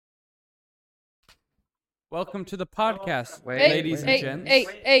Welcome to the podcast, Wait, ladies and gents.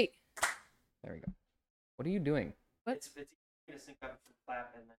 Hey. There we go. What are you doing? What? It's going to sync up for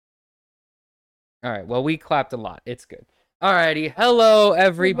clap and then... All right. Well, we clapped a lot. It's good. Alrighty. Hello,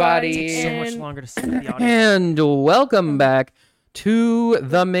 everybody. It takes so much longer to sync the audio. And welcome back to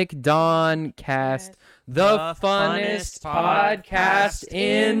the McDoncast, the funnest podcast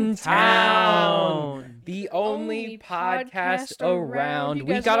in town. The only podcast around.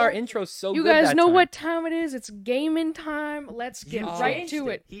 We got our intro so good. You guys that know time. what time it is? It's gaming time. Let's get right to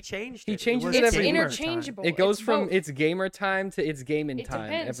it. He changed He it. changes was it It's every gamer interchangeable. It goes It's from both. it's gamer time to it's gaming It time.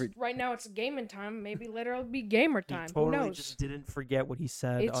 depends. Right now it's gaming time. Maybe later it'll be gamer Time. time. He totally Who knows? just didn't forget what he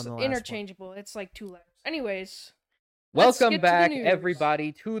said It's on the last interchangeable. It's like 2 letters. Anyways. let's Welcome get to the back, news.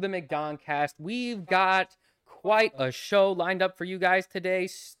 everybody, to the McDoncast. We've got quite a show lined up for you guys today.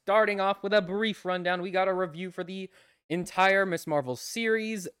 Starting off with a brief rundown, we got a review for the entire Miss Marvel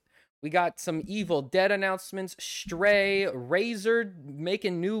series. We got some Evil Dead announcements, Stray, Razor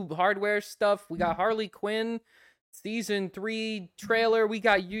making new hardware stuff. We got Harley Quinn season 3 trailer. We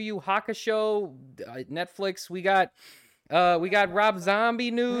got Yu Yu Hakusho, Netflix. We got Rob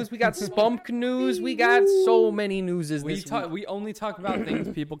Zombie news. We got Spunk news. We got so many newses this week. We only talk about things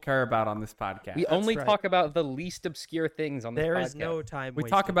people care about on this podcast. We only right. talk about the least obscure things on this There podcast. is no time we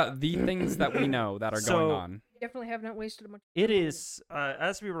wasted. talk about the things that we know that are going on. Definitely have not wasted a much. It is,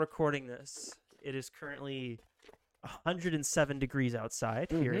 as we were recording this, it is currently 107 degrees outside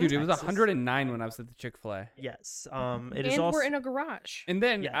here in Dude, it was Texas. 109 when I was at the Chick-fil-A. Yes. It is And also... we're in a garage. And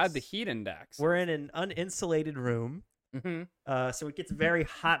then Yes. add the heat index. We're in an uninsulated room, Mhm. so it gets very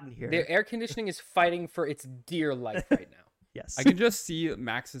hot in here. The air conditioning is fighting for its dear life right now. Yes. I can just see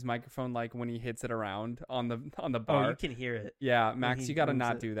Max's microphone like when he hits it around on the Oh, bar. you can hear it. Yeah, Max, he you gotta moves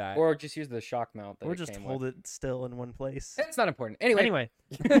not it. do that. Or just use the shock mount that Or it just came hold with. it still in one place. It's not important. Anyway.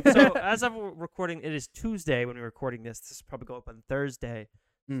 So as I'm recording, it is Tuesday when we're recording this. This will probably go up on Thursday.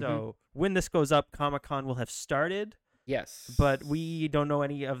 Mhm. So when this goes up, Comic-Con will have started, Yes. but we don't know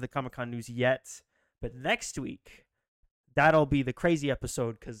any of the Comic-Con news yet. But next week, that'll be the crazy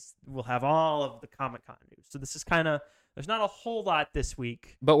episode because we'll have all of the Comic-Con news. So this is kind of, there's not a whole lot this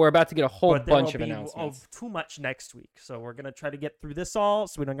week. But we're about to get a whole But there bunch will of be announcements. too much next week. So we're going to try to get through this all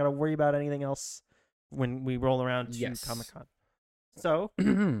so we don't got to worry about anything else when we roll around to Yes. Comic-Con. So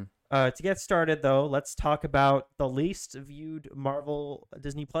to get started, though, let's talk about the least viewed Marvel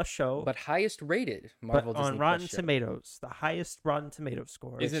Disney Plus show, but highest rated but Marvel on Disney Rotten Plus show. Tomatoes, the highest Rotten Tomatoes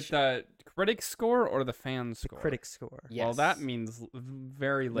score. Is it the critic score or the fan the score? critic score? Yes. Well, that means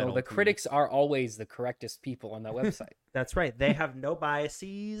very little. No, the to me. critics are always the correctest people on that website. That's right. They have no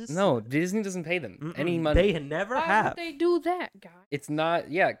biases. No, Disney doesn't pay them Mm-mm. any money. They never Why have. would they do that, guy? It's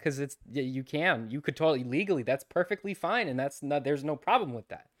not, yeah, because you could totally legally. That's perfectly fine, and that's not. There's no problem with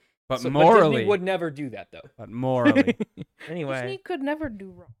that. But But morally, Disney would never do that though. but morally, Anyway, Disney could never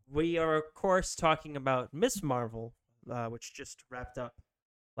do wrong. we are, of course, talking about Miss Marvel, which just wrapped up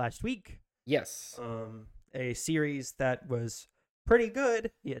last week. Yes. A series that was pretty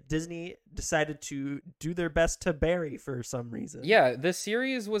good. Yeah, Disney decided to do their best to bury for some reason. Yeah, the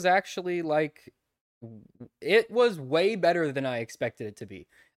series was actually like, it was way better than I expected it to be.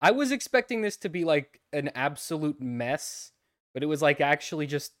 I was expecting this to be like an absolute mess, but it was like actually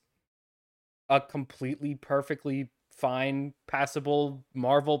just a completely perfectly fine, passable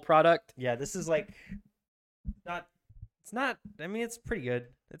Marvel product. Yeah, this is like not. It's not. I mean, it's pretty good.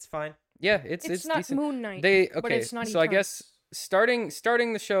 It's fine. Yeah, it's not decent. Moon Knight. They but okay. it's not So I Eternals. guess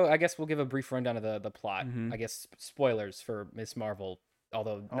starting the show, I guess we'll give a brief rundown of the plot. Mhm. I guess spoilers for Miss Marvel,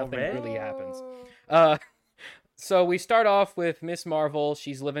 although nothing Already? really happens. Oh. So we start off with Miss Marvel.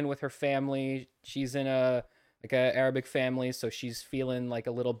 She's living with her family. She's in a Arabic family, so she's feeling like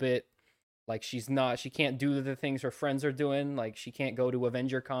a little bit like she can't do the things her friends are doing. Like she can't go to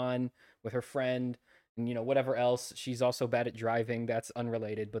Avenger Con with her friend and whatever else. She's also bad at driving. That's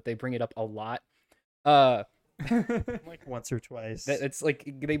unrelated, but they bring it up a lot. Like once or twice. It's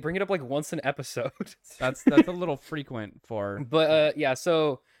like they bring it up like once an episode. that's a little frequent for. But yeah,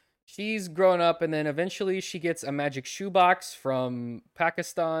 so she's grown up, and then eventually she gets a magic shoebox from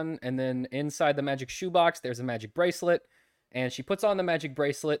Pakistan, and then inside the magic shoebox there's a magic bracelet, and she puts on the magic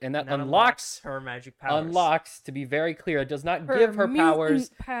bracelet, and that unlocks. her magic powers. Unlocks, to be very clear, it does not Her give her mutant powers.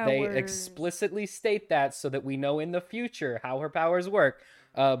 They powers. explicitly state that so that we know in the future how her powers work.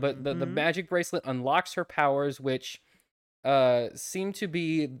 But the Mhm. magic bracelet unlocks her powers, which seem to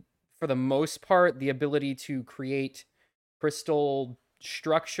be, for the most part, the ability to create crystal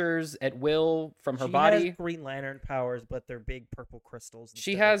structures at will from her She body. has Green Lantern powers, but they're big purple crystals.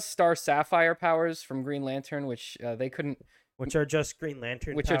 She instead of- has Star Sapphire powers from Green Lantern, which they couldn't which are just Green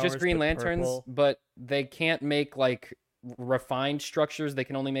Lantern which are just powers, Green but Lanterns, purple. but they can't make like refined structures. They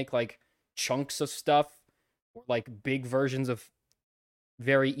can only make like chunks of stuff or like big versions of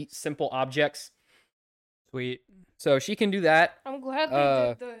very simple objects. Sweet. So she can do that. I'm glad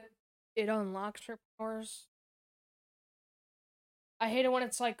they did it unlocks her powers. I hate it when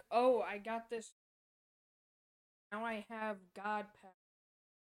it's like, oh, I got this. Now I have God powers.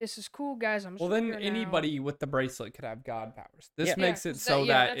 This is cool, guys. I'm Well, then stronger now. anybody with the bracelet could have God powers. This Yeah. makes Yeah, it so yeah,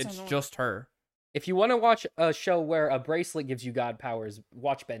 that that's it's annoying. just her. If you want to watch a show where a bracelet gives you God powers,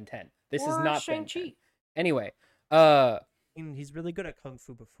 watch Ben 10. This is Or not Ben 10. Shang-Chi. Anyway, He's really good at kung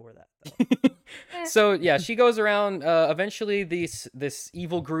fu before that, though. so yeah, she goes around. Eventually, this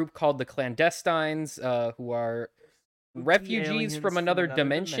evil group called the Clandestines, who are refugees Aliens from another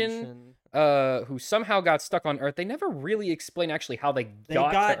dimension, who somehow got stuck on Earth. They never really explain actually how they They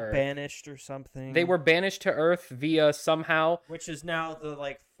got got to Earth. banished or something. They were banished to Earth via somehow. which is now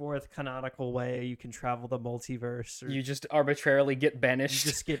the fourth canonical way you can travel the multiverse. Or You just arbitrarily get you banished.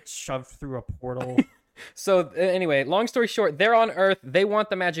 just get shoved through a portal. So anyway, long story short, they're on Earth. They want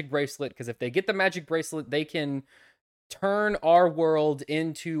the magic bracelet because if they get the magic bracelet, they can turn our world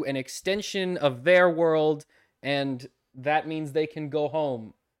into an extension of their world, and that means they can go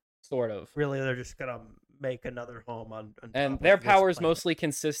home, sort of. Really, they're just gonna make another home on And top their of this powers planet. mostly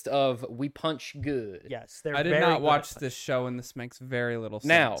consist of we punch good. Yes, they're I did very not good watch at this show, and this makes very little sense.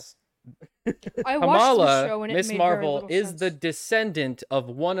 Now, I watched the show Kamala, and it Miss made very Marvel, little is sense. the descendant of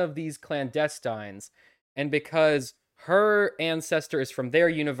one of these clandestines, and because her ancestor is from their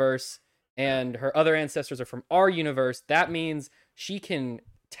universe and her other ancestors are from our universe, that means she can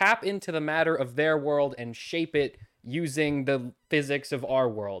tap into the matter of their world and shape it using the physics of our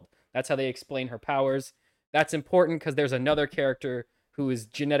world. That's how they explain her powers. That's important because there's another character who is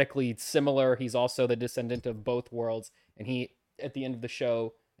genetically similar. He's also the descendant of both worlds, and he, at the end of the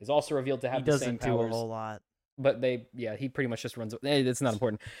show, is also revealed to have He the same doesn't do a powers. whole lot. But he pretty much just runs. It's not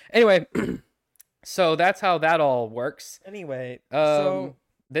important. Anyway, so that's how that all works. Anyway,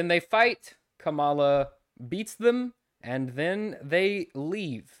 Then they fight. Kamala beats them, and then they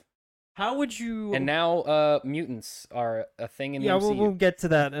leave. how would you? And now mutants are a thing in the yeah, MCU. we'll get to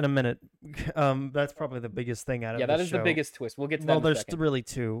that in a minute. That's probably the biggest thing out of Yeah, that this is the show. biggest twist. We'll get to that Well, in a there's second. really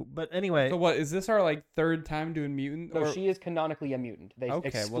two, but anyway. So what is this our third time doing mutant? No, or... she is canonically a mutant. They Okay, well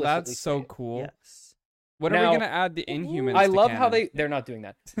explicitly that's say so it. cool. Yes. What are Now- we gonna add the Inhumans? I to love how canon? they're not doing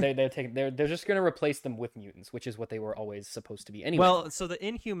that. They're just going to replace them with mutants, which is what they were always supposed to be. Anyway, Well, so the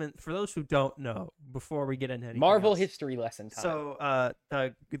Inhuman, for those who don't know, before we get into anything Marvel else, history lesson time. So,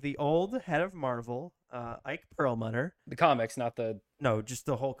 the old head of Marvel, Ike Perlmutter, The comics, not the no, just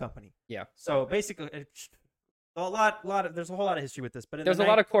the whole company. Yeah. So basically, it's a lot of there's a whole lot of history with this, but in there's the a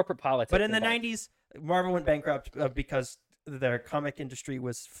lot of corporate politics. But in the involved. 90s, Marvel went bankrupt because their comic industry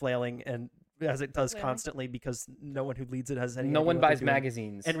was flailing, and as it does Flailing. constantly, because no one who leads it has any. no idea one what they're buys doing.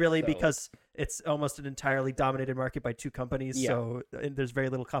 magazines, And really, so- because it's almost an entirely dominated market by two companies, Yeah. so and there's very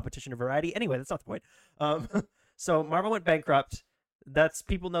little competition or variety. Anyway, that's not the point. So Marvel went bankrupt. That's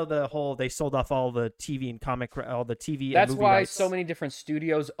people know the whole. They sold off all the TV and comic, all the TV. That's and movie why rights. so many different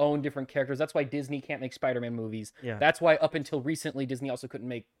studios own different characters. That's why Disney can't make Spider-Man movies. Yeah. That's why up until recently Disney also couldn't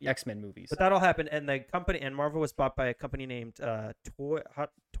make X-Men movies. But that all happened, and the company and Marvel was bought by a company named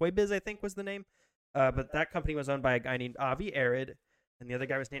Toy Biz, I think was the name. But that company was owned by a guy named Avi Arad, and the other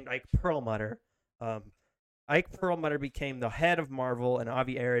guy was named Ike Perlmutter. Ike Perlmutter became the head of Marvel, and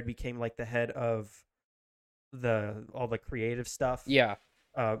Avi Arad became the head of all the creative stuff. Yeah,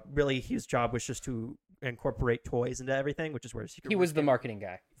 Really, his job was just to incorporate toys into everything, which is where he was the marketing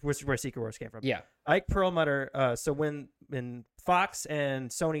guy. where Secret Wars came from. Yeah, Ike Perlmutter. So when Fox and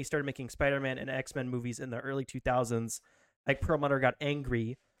Sony started making Spider-Man and X-Men movies in the early 2000s, Ike Perlmutter got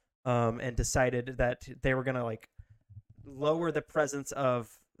angry, and decided that they were gonna lower the presence of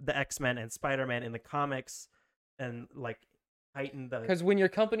the X-Men and Spider-Man in the comics, and heighten the. because when your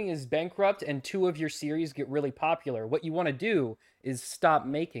company is bankrupt and two of your series get really popular, what you want to do is stop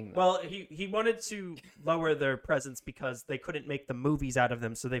making them. Well, he wanted to lower their presence because they couldn't make the movies out of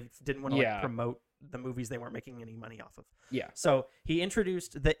them, so they didn't want to Yeah. promote the movies they weren't making any money off of. Yeah. So he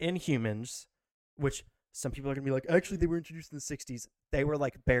introduced the Inhumans, which some people are gonna be like, actually, they were introduced in the '60s. They were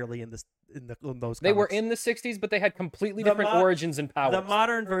barely in those. They were comics. in the 60s, but they had completely The different origins and powers. The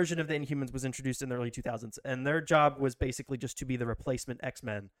modern version of the Inhumans was introduced in the early 2000s, and their job was basically just to be the replacement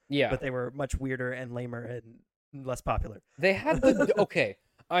X-Men. yeah. But they were much weirder and lamer and less popular. They had the okay.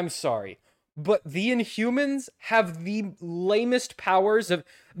 I'm sorry, but the Inhumans have the lamest powers of.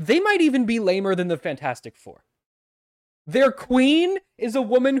 They might even be lamer than the Fantastic Four. Their queen is a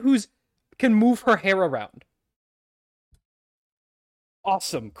woman who's can move her hair around.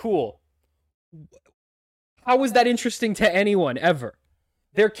 Awesome, cool. How is that interesting to anyone ever?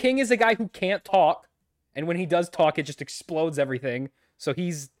 Their king is a guy who can't talk, and when he does talk, it just explodes everything. So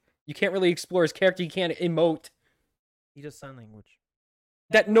you can't really explore his character. You can't emote. He does sign language.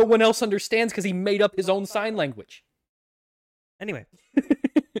 That no one else understands because he made up his own sign language. Anyway.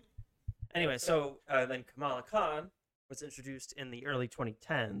 So then Kamala Khan was introduced in the early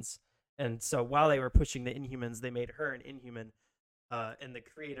 2010s. And so while they were pushing the Inhumans, they made her an Inhuman. And the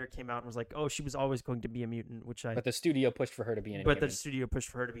creator came out and was like, "Oh, she was always going to be a mutant," But the studio pushed for her to be an Inhuman. But the studio pushed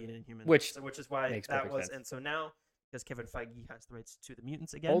for her to be an Inhuman, which is why makes that perfect was. sense. And so now, because Kevin Feige has the rights to the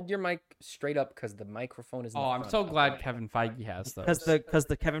mutants again, Hold your mic straight up because the microphone is. Oh, I'm so glad Kevin Feige has those. because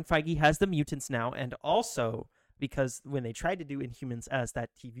the Kevin Feige has the mutants now, and also because when they tried to do Inhumans as that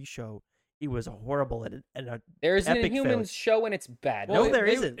TV show, it was horrible and a There's an epic Inhumans failure. show and it's bad. No, there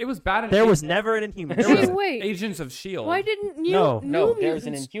isn't. It was bad. There was never an Inhuman. There show. was Wait. Agents of Shield. Why didn't you? No. No, New there's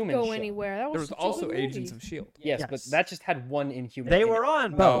an Mutants Inhuman go show. anywhere. That was There was such a also good Agents movie. of Shield. Yes, Yes. but that just had one Inhuman. They in were it.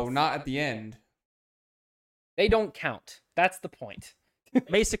 on No, both. not at the end. They don't count. That's the point.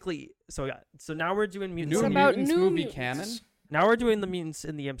 Basically, so now we're doing mutants. New What about Mutants New movie Mutants? canon. Now we're doing the mutants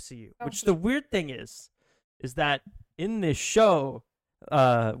in the MCU. Oh, Which so- the weird thing is that in this show,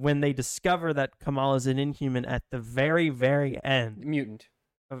 when they discover that Kamala's an Inhuman at the very, very end. Mutant.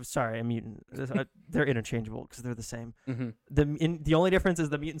 Oh, sorry, a mutant. They're interchangeable because they're the same. Mm-hmm. The only difference is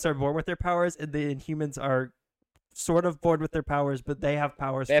the mutants are born with their powers, and the Inhumans are sort of born with their powers, but they have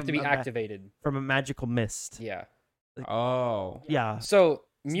powers. They have to from be activated. from a magical mist. Yeah. Oh. Yeah. So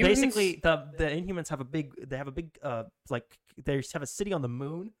mutants. Basically, the Inhumans have a big like they have a city on the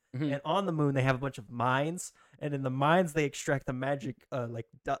moon, Mhm. and on the moon they have a bunch of mines, and in the mines they extract the magic and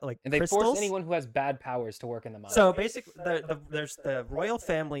they crystals. force anyone who has bad powers to work in the mine. So basically, there's the royal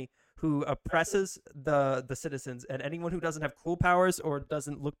family who oppresses the citizens, and anyone who doesn't have cool powers or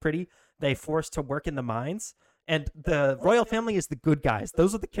doesn't look pretty, they force to work in the mines. And the royal family is the good guys.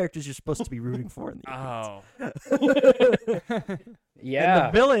 Those are the characters you're supposed to be rooting for in the Oh. yeah. And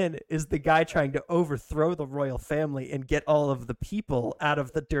the villain is the guy trying to overthrow the royal family and get all of the people out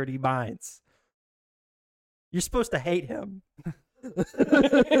of the dirty mines. You're supposed to hate him. He's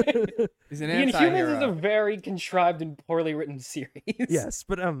an The Inhumans is a anti-hero. very contrived and poorly written series. Yes,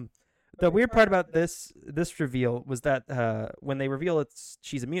 but the weird part about this reveal was that when they reveal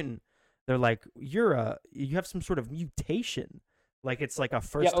she's a mutant, they're like, you have some sort of mutation. Like it's like a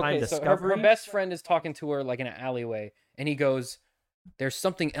first time So discovery. her best friend is talking to her like in an alleyway, and he goes, "There's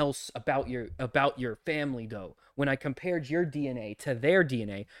something else about your family, though. When I compared your DNA to their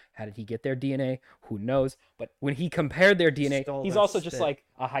DNA, how did he get their DNA? Who knows? But when he compared their DNA, Stole he's their also just spit. like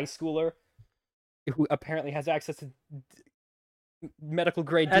a high schooler who apparently has access to medical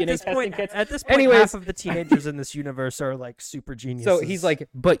grade at DNA this testing point, kits. at this point, Anyways. half of the teenagers in this universe are like super geniuses. So he's like,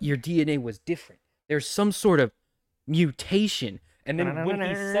 but your DNA was different. There's some sort of mutation. And then when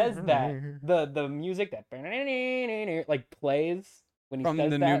he says that, the music that like plays when he From says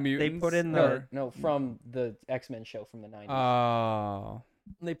the that, New they Mutants. put in or- no, from the X-Men show from the 90s. Oh.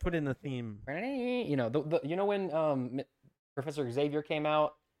 they put in the theme. You know, when Professor Xavier came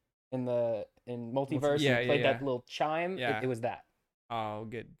out in Multiverse Yeah, and played yeah. that little chime, Yeah. it was that. Oh,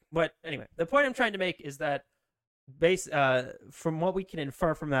 good. But anyway, the point I'm trying to make is that from what we can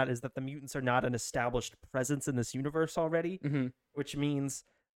infer from that is that the mutants are not an established presence in this universe already, Mm-hmm. which means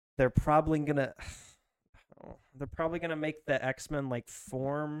they're probably gonna make the X-Men like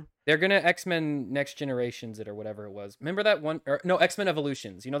form. They're gonna X-Men Next Generations it or whatever it was. Remember that one? Or, no, X-Men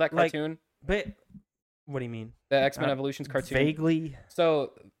Evolutions. You know that Like, cartoon? But what do you mean? The X-Men uh, Evolutions cartoon? Vaguely.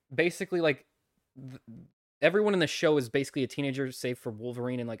 So basically, like everyone in the show is basically a teenager, save for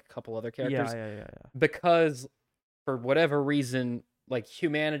Wolverine and like a couple other characters, Yeah. because for whatever reason, like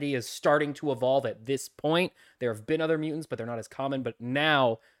humanity is starting to evolve at this point. There have been other mutants, but they're not as common. But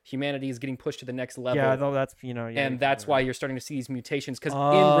now humanity is getting pushed to the next level, Yeah, though that's and that's why you're starting to see these mutations. Because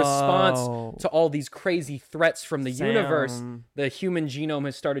in response to all these crazy threats from the universe, the human genome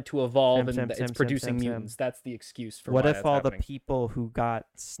has started to evolve, and it's producing mutants. That's the excuse for what why if that's all happening. the people who got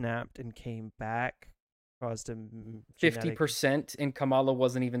snapped and came back caused a 50%, and Kamala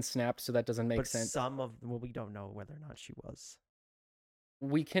wasn't even snapped, so that doesn't make but sense. some of we don't know whether or not she was.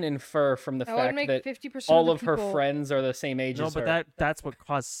 We can infer from the That would fact make that 50% all of of the her people- friends are the same age No, as but her. that's what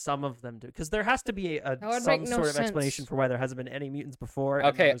caused some of them to, because there has to be That would some make no sort of explanation sense. for why there hasn't been any mutants before. and now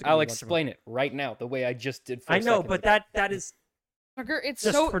Okay, there's gonna I'll be a bunch of them. explain it right now the way I just did. For I a know, second but ago. that is Tucker, it's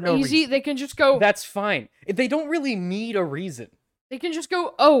Just so for no easy. reason. They can just go. That's fine. They don't really need a reason. They can just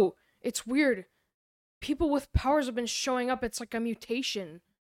go. Oh, it's weird. People with powers have been showing up. It's like a mutation,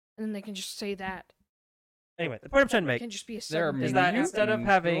 and then they can just say that. Anyway, the point I'm trying to It make can just be a There are sudden is thing that happen. instead of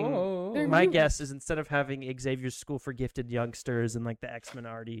having They're my mutants. guess is instead of having Xavier's School for Gifted Youngsters and like the X-Men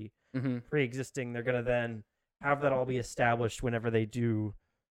already Mm-hmm. pre-existing, they're gonna then have that all be established whenever they do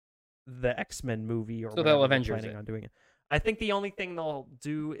the X-Men movie or So they'll whatever they're Avengers planning it. on doing it. I think the only thing they'll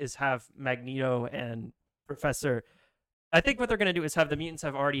do is have Magneto and Professor. I think what they're gonna do is have the mutants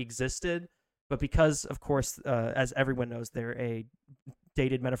have already existed, but because of course, as everyone knows, they're a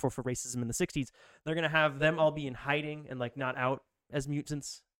dated metaphor for racism in the 60s, they're going to have them all be in hiding and like not out as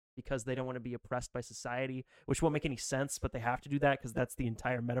mutants because they don't want to be oppressed by society, which won't make any sense, but they have to do that because that's the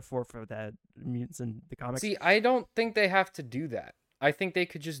entire metaphor for the mutants in the comics. See, I don't think they have to do that. I think they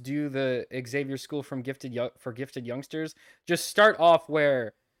could just do the Xavier School for Gifted Youngsters. Just start off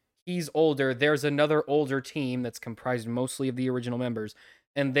where he's older. There's another older team that's comprised mostly of the original members,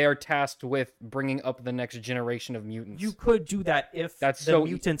 and they're tasked with bringing up the next generation of mutants. You could do that if That's the so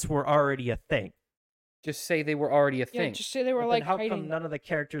mutants were already a thing. Just say they were already a Yeah, thing. just say they were But like then how hiding. come none of the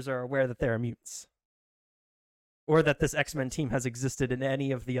characters are aware that there are mutants? Or that this X-Men team has existed in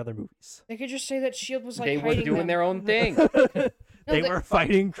any of the other movies? They could just say that Shield was like They were hiding doing them. their own thing. they they- were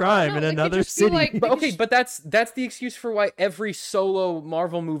fighting crime No, in they could another just be city. like- But They okay, just- but that's the excuse for why every solo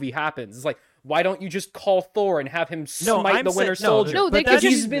Marvel movie happens. It's like, why don't you just call Thor and have him smite I'm the saying- Winter no, Soldier? No, they but could that's-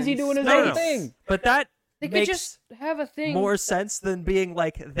 just- He's busy doing his No, own no. thing. But that They could makes just have a thing. more sense than being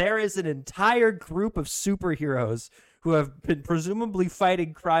like there is an entire group of superheroes who have been presumably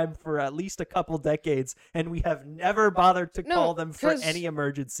fighting crime for at least a couple decades, and we have never bothered to No, call them for 'cause- any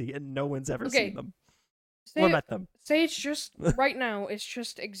emergency, and no one's ever Okay, seen them say, or met them. say it's just right now. It's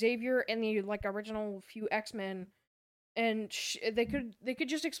just Xavier and the like original few X-Men, and they could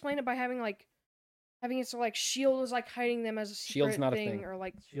just explain it by having it so like Shield was like hiding them as a secret Shield's not a thing, thing. or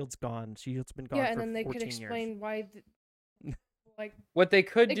like Shield's gone. Shield's been gone yeah, for and then they 14 could explain years. why. Like What they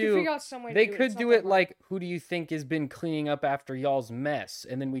could they could do, figure out some way. they to do it. could It's not do that it hard. like, who do you think has been cleaning up after y'all's mess?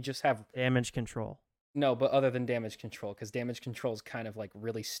 And then we just have Damage control. no, but other than damage control, because damage control is kind of like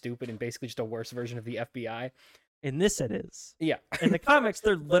really stupid and basically just a worse version of the FBI. In this, it is. Yeah. In the comics,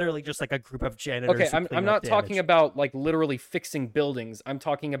 they're literally just like a group of janitors. Okay, who I'm clean not up talking damage. about like literally fixing buildings. I'm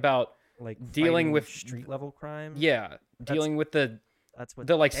talking about like dealing fighting with street level crime. yeah, dealing with the That's what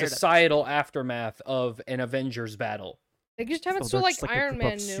like Daredevil- societal aftermath of an Avengers battle. they could just have it so they're like just, a Iron group of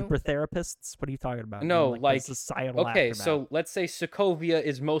Man knew. super therapists. What are you talking about? No, the like- societal. Okay, aftermath. so let's say Sokovia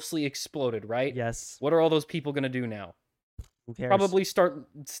is mostly exploded, right? yes, What are all those people gonna do now? who cares? Probably start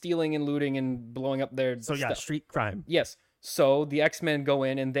stealing and looting and blowing up their So yeah, stuff. street crime. Yes. So the X-Men go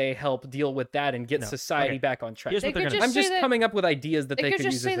in and they help deal with that and get No, society okay. back on track. Here's They what they're could gonna. just I'm say just that- coming up with ideas that They they could could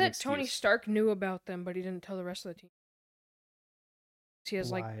just use say as an that Tony excuse. Stark knew about them, but he didn't tell the rest of the team. He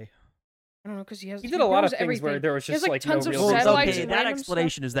has like Why? I don't know because he has. He did a lot of knows things where everything. there was He has, just like, like tons no of real Well, reason. satellites okay, and that random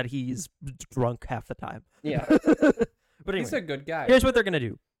explanation is that he's drunk half the time. Yeah. But He's anyway, a good guy. here's what they're gonna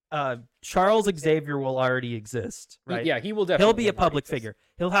do. Charles Xavier will already exist, right? Yeah, he will definitely. He'll be a have already public existed. figure.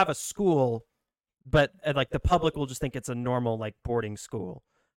 He'll have a school, but like the public will just think it's a normal like boarding school.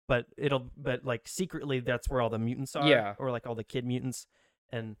 But like secretly that's where all the mutants are, Yeah. or like all the kid mutants.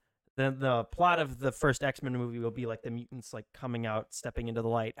 And then the plot of the first X-Men movie will be like the mutants like coming out, stepping into the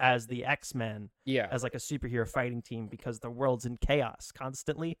light as the X-Men, Yeah. as like a superhero fighting team because the world's in chaos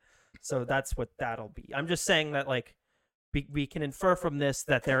constantly. So that's what that'll be. I'm just saying that like we can infer from this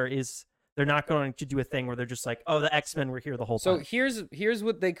that they're not going to do a thing where they're just like, oh, the X-Men were here the whole So time. here's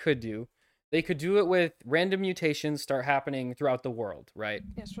what they could do. They could do it with random mutations start happening throughout the world, right?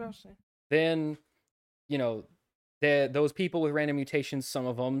 Yeah, that's what I was saying. Then, those people with random mutations, some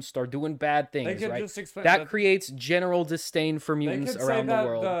of them start doing bad They things, could right? just explain That creates general disdain for They mutants could around say that the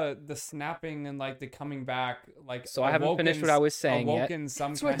world. the snapping and like the coming back, like So I haven't finished what I was saying yet. awoken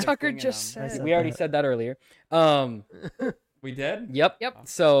some That's what kind of Tucker thing in just them. said. We already said that earlier. We did. Yep. Yep.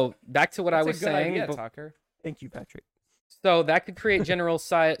 So back to what That's I was a good saying. idea, but- Tucker. Thank you, Patrick. So that could create general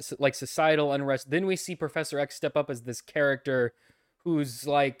like societal unrest. Then we see Professor X step up as this character who's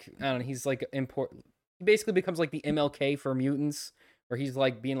like, I don't know, he's like important. He basically becomes like the MLK for mutants, where he's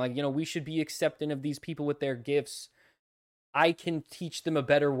like being like, we should be accepting of these people with their gifts. I can teach them a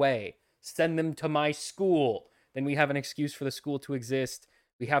better way. Send them to my school. Then we have an excuse for the school to exist.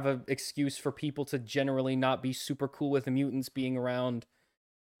 We have an excuse for people to generally not be super cool with the mutants being around.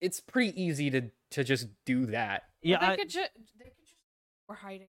 It's pretty easy to just do that. Yeah, Well, they could just we're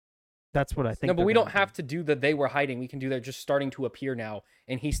hiding. that's what I think. No, but they're we gonna don't have to do that. They were hiding. We can do that just starting to appear now.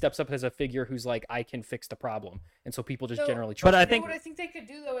 And he steps up as a figure who's like, I can fix the problem. And so people just So- generally But trust I him. think- What I think they could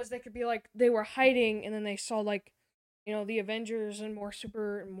do though is they could be like they were hiding and then they saw like, the Avengers and more.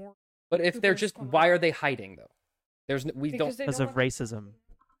 But if they're Super just, squad. why are they hiding though? We Because don't. they because don't of want- racism.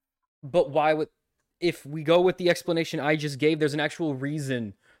 But why would? if we go with the explanation I just gave, there's an actual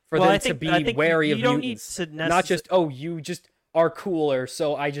reason for them to be wary of mutants. Not just, oh, you just are cooler,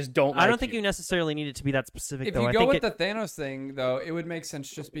 so I just don't like I don't think you. you necessarily need it to be that specific, If though. you go with the Thanos thing, though, it would make sense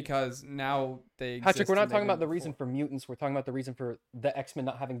just because now they exist. Patrick, we're not and they talking about the didn't reason before. for mutants. We're talking about the reason for the X-Men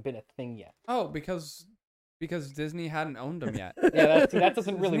not having been a thing yet. Oh, because Disney hadn't owned them yet. Yeah, that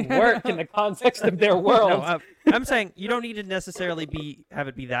doesn't really work in the context of their world. No, I'm saying you don't need to necessarily have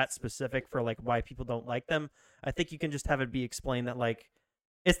it be that specific for like why people don't like them. I think you can just have it be explained that like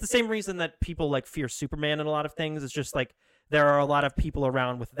it's the same reason that people like fear Superman and a lot of things. It's just like there are a lot of people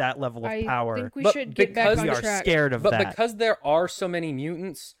around with that level of power. I think we But should get back because on we are track. scared of But that. because there are so many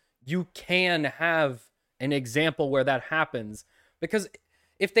mutants, you can have an example where that happens. Because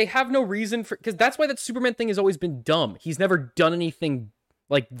if they have no reason for... Because that's why that Superman thing has always been dumb. He's never done anything,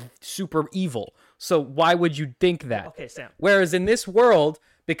 like, super evil. So why would you think that? Okay, Sam. Whereas in this world,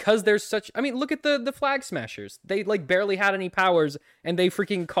 because there's such... I mean, look at the Flag Smashers. They, like, barely had any powers, and they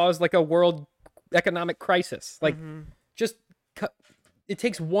freaking caused, like, a world economic crisis. Like, just... It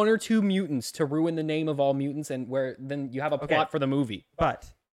takes one or two mutants to ruin the name of all mutants, and where then you have a plot for the movie.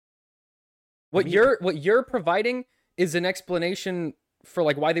 But What you're providing is an explanation for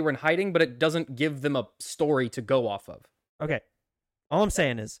like why they were in hiding, but it doesn't give them a story to go off of. okay, all I'm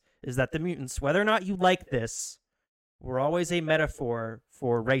saying is that the mutants, whether or not you like this, were always a metaphor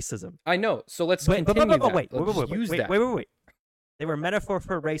for racism. I know. So let's Wait, continue that. wait, Let's just use that. wait. They were a metaphor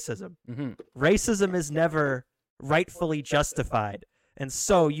for racism. Mhm. Racism is never rightfully justified. And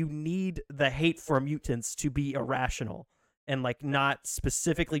so you need the hate for mutants to be irrational and like not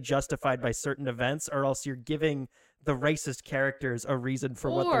specifically justified by certain events, or else you're giving the racist characters a reason for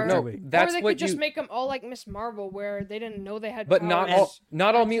what they're No, doing. that's or they what could just you... make them all like Miss Marvel, where they didn't know they had But powers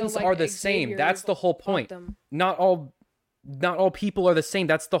not all until, mutants like, are the same. Xavier That's the whole taught point. them. Not all people are the same.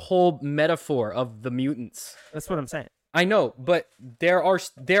 That's the whole metaphor of the mutants. That's what I'm saying. I know, but there are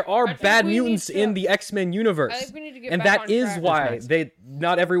think bad we mutants need to- in the X-Men universe. I think we need to get And back that on is track. why That's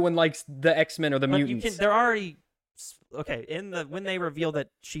not everyone likes the X-Men or the But mutants. they're already okay. When they reveal that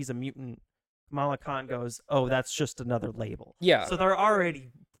she's a mutant, Kamala Khan goes, "Oh, that's just another label." Yeah. So they're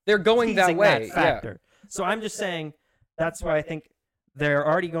already They're going that teasing way. that factor. So I'm just saying that's why I think they're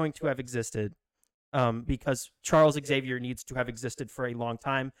already going to have existed. Because Charles Xavier needs to have existed for a long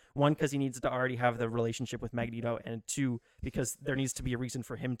time. One, because he needs to already have the relationship with Magneto, and two, because there needs to be a reason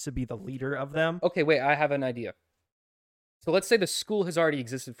for him to be the leader of them. Okay, wait, I have an idea. So let's say the school has already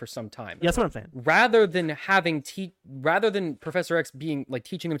existed for some time. Yeah, that's what I'm saying. Rather than Professor X being like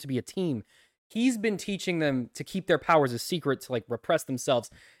teaching them to be a team, he's been teaching them to keep their powers a secret, to like repress themselves.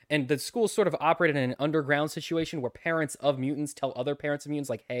 And the school sort of operated in an underground situation where parents of mutants tell other parents of mutants,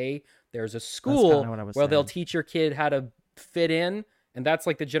 like, hey, there's a school kinda what I was where they'll saying. teach your kid how to fit in. And that's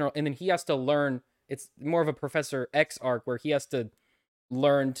like the general. And then he has to learn. It's more of a Professor X arc where he has to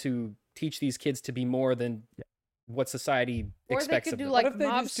learn to teach these kids to be more than what society Or they expects could of do, them. like, What if they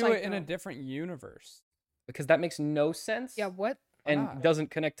Mob just do it in a Psycho. different universe? Because that makes no sense. Yeah, what? And not?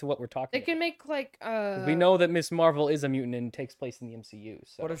 doesn't connect to what we're talking They about. can make like 'Cause we know that Miss Marvel is a mutant and takes place in the MCU.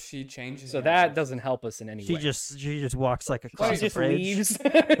 So, What if she changes? so it? that doesn't help us in any She way. just walks like a She cross just bridge. leaves. they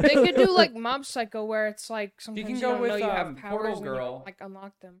could do like Mob Psycho, where it's like sometimes can you go don't with, know you have Portal powers and you Girl. can, like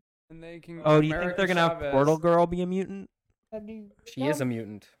unlock them. And they can. Oh, do you think America they're gonna have Chavez. Portal Girl be a mutant? That'd be She is a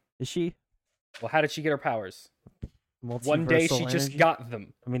mutant. Is she? Well, how did she get her powers? One Multiversal day she just energy? got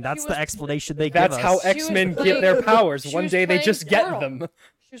them. I mean, that's She the was- explanation they That's give how us. X-Men was get their playing- powers. she One was day they playing just get Portal. them.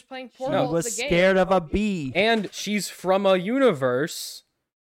 She was playing She Portal. was the game. scared of a bee. And she's from a universe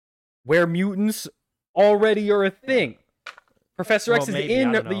where mutants already are a thing. Professor Well, X is maybe, in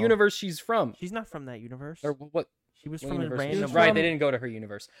I don't the know. universe she's from. She's not from that universe. Or what? She was What from a universe? random. Right, they didn't go to her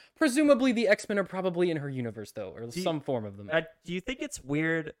universe. Presumably, the X-Men are probably in her universe, though, or Do you- some form of them. Do you think it's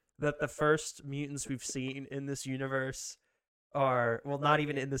weird that the first mutants we've seen in this universe are, well, not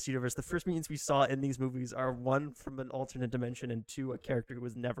even in this universe. The first mutants we saw in these movies are one from an alternate dimension and two, a character who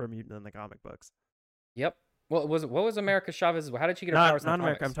was never a mutant in the comic books. Yep. Well, what was America Chavez? How did she get her powers? Not in the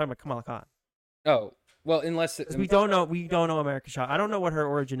America. I'm comics? talking about Kamala Khan. Oh, well, unless 'Cause we don't know America Chavez. I don't know what her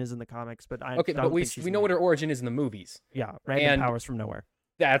origin is in the comics, but I okay, don't but we think she's we a know what her mutant. origin is in the movies. Yeah, random and- powers from nowhere.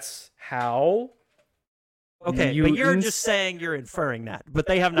 That's how. Okay, but you're mutants- just saying you're inferring that, but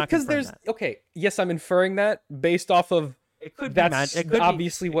they have not because confirmed there's that. okay. Yes, I'm inferring that based off of, It could that's be magic. It could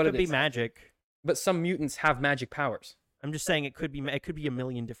obviously be, what it it could is. be magic. but some mutants have magic powers. I'm just saying it could be a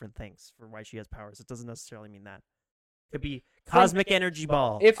million different things for why she has powers. It doesn't necessarily mean that. It could be cosmic energy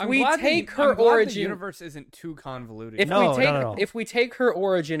ball. If I'm we glad take the, her I'm glad origin, the universe isn't too convoluted. if No, we not take at all. if we take her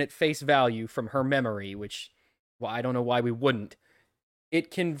origin at face value from her memory, which, well, I don't know why we wouldn't. it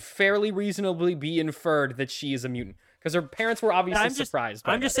can fairly reasonably be inferred that she is a mutant. Because her parents were obviously surprised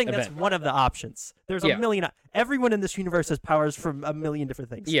by I'm just saying event. that's one of the options. There's a million. Everyone in this universe has powers from a million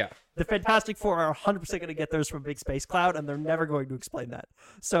different things. Yeah. The Fantastic Four are 100% going to get theirs from Big Space Cloud, and they're never going to explain that.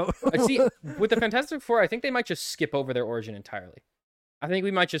 So, See, with the Fantastic Four, I think they might just skip over their origin entirely. I think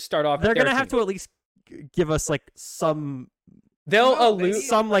we might just start off. They're going to have to at least give us like some. They'll allude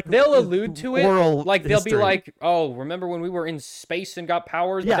to it. Like they'll be like, "Oh, remember when we were in space and got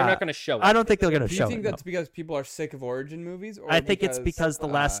powers?" But they're not going to show it. I don't think they're going to show it. Do you think that's because people are sick of origin movies? Or I think it's because the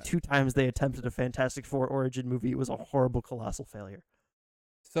last 2 times they attempted a Fantastic Four origin movie, it was a horrible, colossal failure.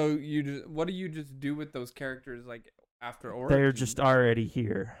 So what do you just do with those characters like after origin? They're just already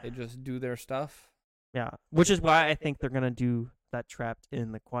here. They just do their stuff. Yeah, which is why I think they're going to do that trapped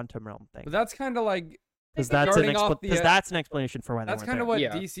in the quantum realm thing. But that's kind of like. Because that's an explanation for why they weren't That's kind of there.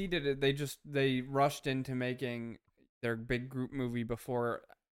 what DC did. They rushed into making their big group movie before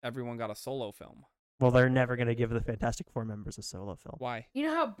everyone got a solo film. Well, they're never going to give the Fantastic Four members a solo film. Why? You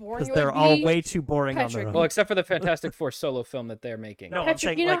know how boring Because it would they're be? all way too boring on their Patrick. own. Well, except for the Fantastic Four solo film that they're making. No, I'm Patrick,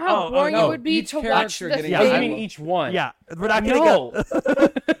 saying you know like, how boring it would be each to watch character the getting Yeah, What do you a thing? mean each one? Yeah, we're not No. getting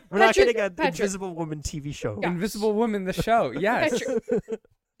Patrick, an Patrick. Invisible Woman TV show. Yeah. Invisible Woman, the show. Yes. Patrick, do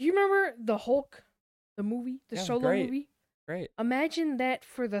you remember the Hulk, the movie, the solo great. movie? Great. Imagine that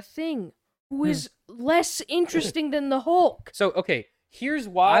for the Thing, who is less interesting than the Hulk. So okay, here's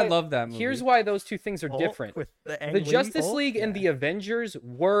why I love that movie. Here's why those two things are Hulk different. with the Ang The Lee Justice Hulk? League and the Avengers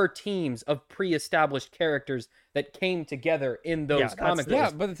were teams of pre-established characters that came together in those that's comic the-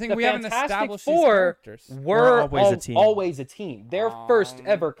 books. Yeah, but the thing The we haven't Fantastic established these Four characters. were always a team. always a team. Their first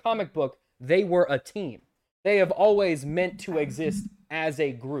ever comic book, they were a team. They have always meant to exist as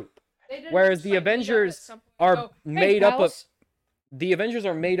a group. Whereas the Avengers are made up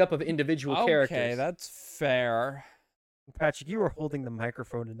of individual characters. Okay, that's fair. Patrick, you were holding the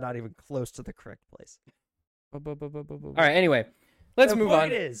microphone and not even close to the correct place. All right, anyway, let's The move point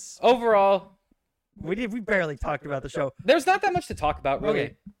on. is, Overall, we barely talked about the show. there's not that much to talk about really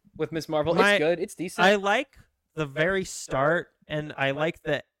Okay. with Miss Marvel. My- It's good. It's decent. I like the very start, and I like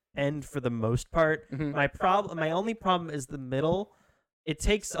the end for the most part. Mhm. My only problem is the middle. It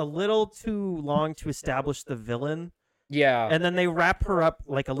takes a little too long to establish the villain, Yeah. and then they wrap her up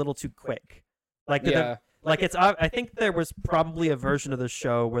like a little too quick. Like Yeah. I think there was probably a version of the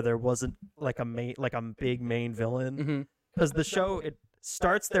show where there wasn't like a big main villain, Mhm. because the show it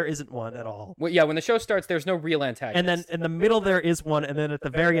starts there isn't one at all. Well, yeah, when the show starts, there's no real antagonist. And then in the middle there is one, and then at the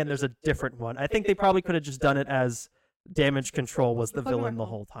very end there's a different one. I think they probably could have just done it as Damage Control was the villain the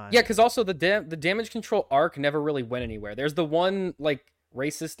whole time. yeah, because also the Damage Control arc never really went anywhere. There's the one like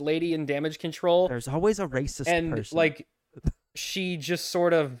racist lady in Damage Control, There's always a racist and person. like she just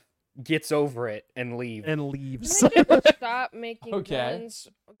sort of gets over it and leaves. and leaves. Can they just stop making Okay. villains?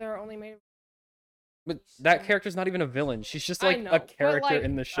 They're only made. But that character's not even a villain. She's just I like know, a but, character like,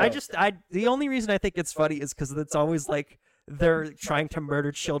 in the show. The only reason I think it's funny is because it's always like they're trying to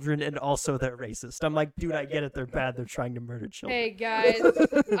murder children and also they're racist. I'm like, dude, I get it. They're bad. They're trying to murder children. Hey guys,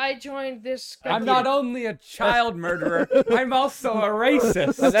 I joined this. I'm not only a child murderer, I'm also a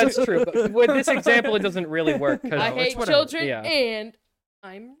racist. That's true. But with this example, it doesn't really work. 'cause- I hate whatever. children, Yeah. and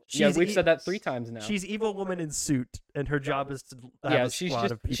I'm. yeah, She's we've e- said that 3 times now. She's evil woman in suit, and her job is to have yeah, a she's squad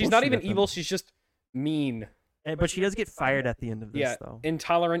just of people she's not shoot even at them. evil. She's just mean. But she does get fired at the end of this, Yeah, though.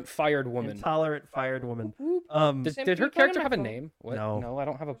 intolerant fired woman. Intolerant fired woman. Whoop. Did Simply her plug character in have a my phone. name? What? No. I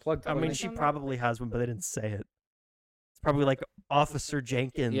don't have a plug. I mean, Totally. she probably has one, but they didn't say it. It's probably like Officer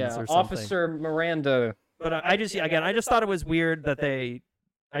Jenkins yeah, or something. Officer Miranda. But I just thought it was weird that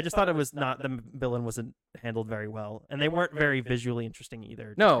I just thought it was not the villain wasn't handled very well, and they weren't very visually interesting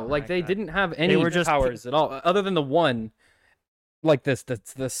either. No, to like they counteract that. didn't have any were just powers at all, other than the one, like this.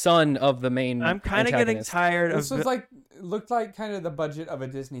 That's the son of the main. I'm kind of getting antagonist. tired This of. was looked like kind of the budget of a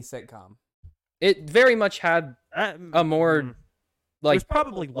Disney sitcom. It very much had a more it was like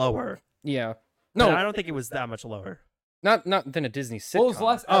probably lower. yeah. No, No, I don't think it was that much lower. not than a Disney sitcom. Well, it was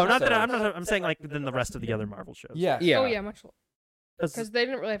less Oh, not that episodes. I'm saying like than the rest of the other Marvel shows. Yeah. Yeah. Oh yeah, much. 'Cause Because they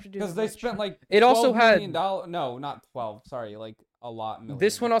didn't really have to do. Because that they much. spent like It also $12 had- million no, not 12. Sorry, like a lot million.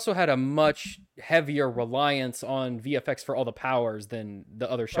 This one also had a much heavier reliance on VFX for all the powers than the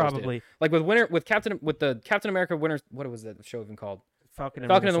other shows did. probably Like with the Captain America Winter. What was that show even called? Falcon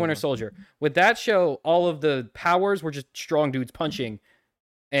Falcon and the Winter Soldier. With that show, all of the powers were just strong dudes punching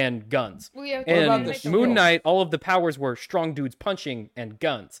and guns. Well, yeah, And about the show? Moon Knight, all of the powers were strong dudes punching and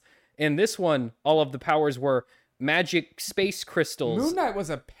guns. In this one, all of the powers were magic space crystals. Moon Knight was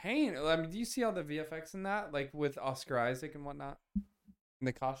a pain. I mean, do you see all the VFX in that, like with Oscar Isaac and whatnot?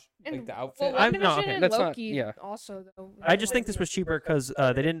 The costume, And, like the outfit. Well, I'm- WandaVision no, okay, and that's not- Loki yeah. also though. I just think this was cheaper because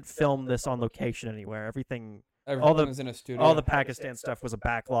they didn't film this on location anywhere. Everything, Everyone was in a studio. all the Pakistan stuff was a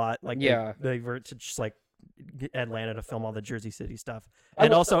backlot. Like Yeah. they were to just like Atlanta to film all the Jersey City stuff. I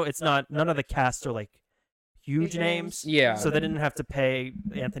And will- also, it's not none of the casts are like huge Big names. Yeah. So they didn't have to pay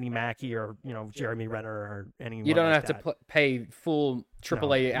Anthony Mackie or Jeremy Renner or anyone. You don't like have that. to pay full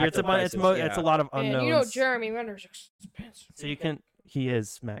AAA No. actor It's a, bu- it's, prices, mo- yeah. it's a lot of And unknowns. you know Jeremy Renner's expensive. So you can. He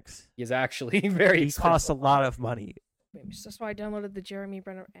is Max. He is actually very He expensive. costs a lot of money. That's why I downloaded the Jeremy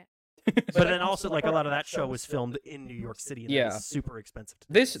Renner app. But then also, like a lot of that show was filmed in New York City. And that Yeah. is super expensive. To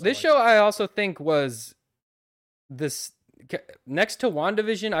This do, so, this like, show I also think was this next to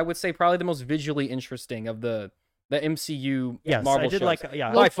WandaVision, I would say probably the most visually interesting of the MCU Yes, Marvel I did shows. like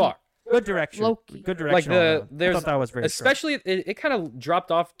by Loki. far. good direction. Loki. Good direction. Like all around. I there's thought that was very strong. especially it kind of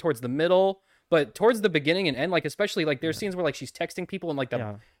dropped off towards the middle, but towards the beginning and end, like especially like there's scenes where like she's texting people and like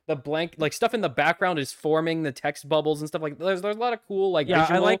the blank like stuff in the background is forming the text bubbles and stuff like there's a lot of cool like Yeah, I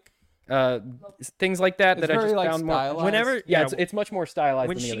visual like things like that It's that I very just like found more. stylized. whenever Yeah, it's much more stylized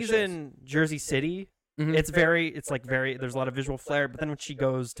when than the other she's shows. in Jersey City, Mhm. it's very there's a lot of visual flair. But then when she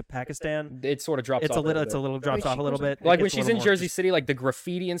goes to Pakistan, It sort of drops it's off a little drops When off she a little goes- bit. It like when gets a she's little in more Jersey just- City, like the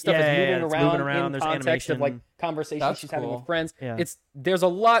graffiti and stuff Yeah, is moving it's around moving around, in there's context of like animation. conversations That's she's having cool. with friends. Yeah. There's a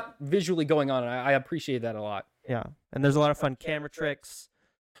lot visually going on, and I appreciate that a lot. Yeah, and there's a lot of fun camera tricks.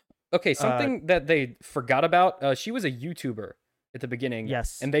 Okay, something that they forgot about. She was a YouTuber at the beginning.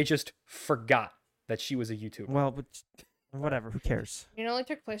 Yes. and they just forgot that she was a YouTuber. Well, but whatever. Who cares? It only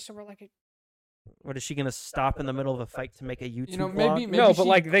took place over like a What is she gonna stop in the middle of a fight to make a YouTube? You know, vlog? maybe no, but she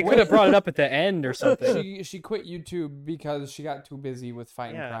like they quit. could have brought it up at the end or something. she quit YouTube because she got too busy with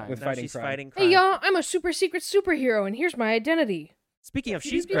fighting Yeah, crime. With now fighting she's crime. fighting Hey crime. y'all, I'm a super secret superhero and here's my identity. Speaking of,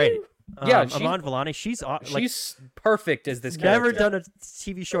 she's great. Yeah, she's- Iman Vellani, she's like She's perfect as this never character. done a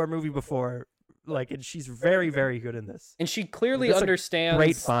TV show or movie before. Like, and she's very, very good in this. And she clearly That's a understands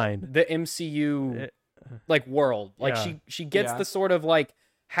Great find. the MCU It- like world. Like Yeah. she gets Yeah. the sort of like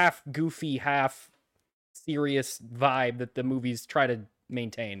half goofy, half serious vibe that the movies try to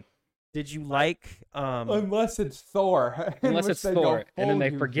maintain. Did you like? Unless it's Thor. in Unless which it's they go Thor, and then full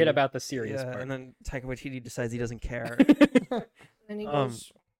they forget goofy. about the serious Yeah, part. and then Taika Waititi decides he doesn't care. And he Um,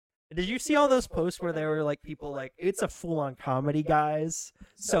 goes, Did you see all those posts where they were like, people like, it's a full-on comedy, guys.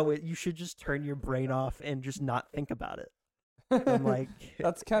 So you should just turn your brain off and just not think about it. I'm like,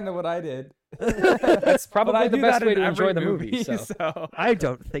 That's kind of what I did. That's But I probably the do best that way in to enjoy every the movie. So. so. I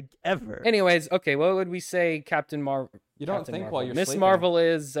don't think ever. Anyways, okay, what would we say Captain Marvel? You don't think while you're Miss sleeping. Marvel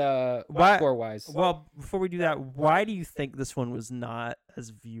is Why- score-wise. Well, before we do that, why do you think this one was not as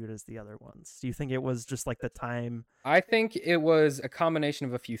viewed as the other ones? Do you think it was just like the time? I think it was a combination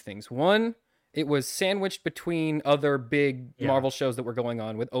of a few things. One, it was sandwiched between other big Yeah. Marvel shows that were going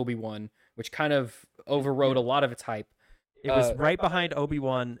on with Obi-Wan, which kind of overrode a lot of its hype. It was right behind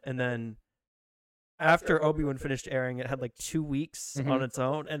Obi-Wan, and then after Obi-Wan finished airing, it had like 2 weeks Mhm. on its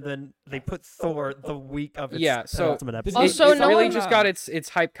own, and then they put Thor the week of its Yeah, so- penultimate episode. Also, it no really one- just got its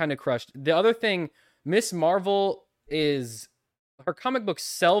hype kind of crushed. The other thing, Miss Marvel is her comic books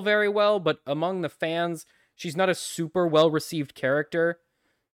sell very well, but among the fans, she's not a super well received character.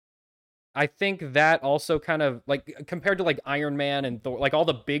 I think that also kind of like compared to like Iron Man and Thor, like all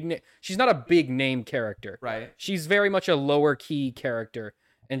the she's not a big name character. Right. She's very much a lower key character,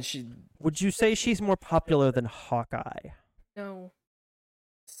 and Would you say she's more popular than Hawkeye? no.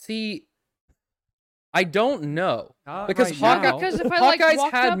 see. I don't know. Not Because right Hawkeye- now. Because if I like Hawkeye's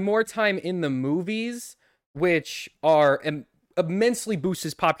walked had up, more time in the movies, which are immensely boosts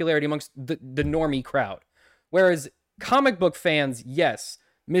his popularity amongst the normie crowd. Whereas comic book fans, yes,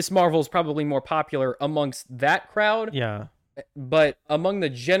 Miss Marvel is probably more popular amongst that crowd, Yeah. but among the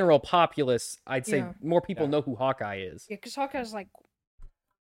general populace, I'd say Yeah. more people Yeah. know who Hawkeye is. yeah, because Hawkeye's like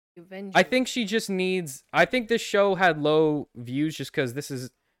Avenger. I think she just needs. I think this show had low views just because this is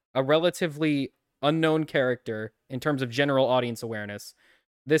a relatively unknown character in terms of general audience awareness.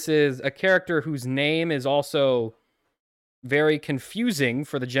 This is a character whose name is also very confusing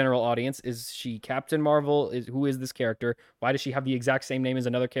for the general audience. Is she Captain Marvel? Who is this character? Why does she have the exact same name as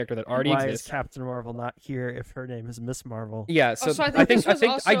another character that already Why exists? is Captain Marvel not here if her name is Miss Marvel? Yeah, so, Also, I I think think this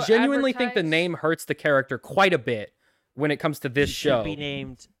was I also genuinely think the advertised- name hurts the character quite a bit when it comes to this She show. should be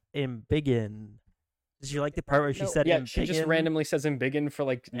named Embiggen. Did you like the part where she No. said Yeah, Embiggen she just randomly says Embiggen for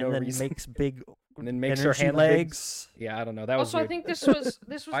like and no then reason, makes big and then makes her energy hand legs? Yeah, I don't know. That was Also, I weird. think this was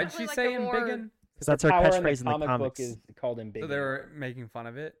Why'd definitely she like say a more... Embiggen? Because that's her Power catchphrase in the comic comics. book is called Embiggen. So they were making fun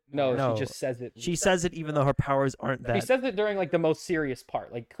of it? No, No. she just says it. She says it even though her powers aren't that. She says it during like the most serious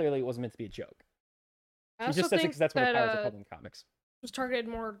part. Like clearly it wasn't meant to be a joke. I She also just says it think because that's what her that, powers are called in comics. was targeted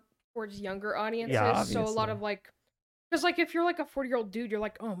more towards younger audiences. Yeah, so a lot obviously. of like, because like if you're like a 40-year-old dude, you're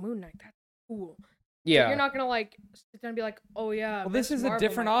like, oh, Moon Knight, that's cool. But Yeah. you're not gonna like sit down and be like, oh yeah. Well, this Miss is a Marvel,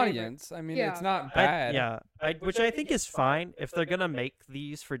 different my favorite. audience. I mean, Yeah. it's not bad. Which I think is fine if they're gonna make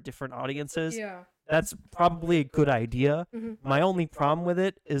these for different audiences. Yeah. That's probably a good idea. Mhm. My only problem with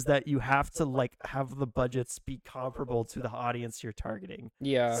it is that you have to like have the budgets be comparable to the audience you're targeting.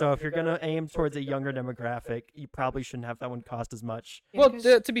 Yeah. So if you're gonna aim towards a younger demographic, you probably shouldn't have that one cost as much. Yeah, Well,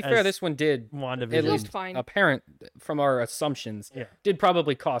 'cause to be fair, as this one did, at WandaVision. it least looked fine. apparent from our assumptions, Yeah. did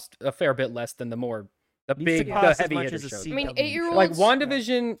probably cost a fair bit less than the Needs to the cost as heavy much hitter as a shows. I mean, CW 8-year-olds- Like Well,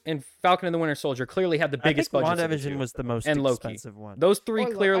 WandaVision and Falcon and the Winter Soldier clearly had the I think biggest budgets. of the WandaVision two. was the most and Loki. expensive one. Those three Or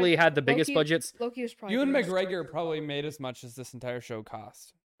Lo- clearly had the biggest Loki- budgets. Loki was probably Ewan the most McGregor targeted. probably made as much as this entire show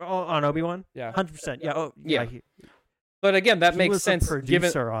cost. On Obi-Wan? Yeah. 100%. Yeah. Oh, Yeah. He But again, that makes was sense the given.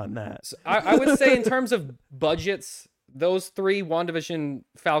 producer on that. So I would say in terms of budgets, those three, WandaVision,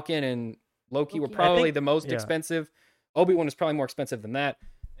 Falcon, and Loki were Loki. I probably think- the most yeah. expensive. Obi-Wan was probably more expensive than that.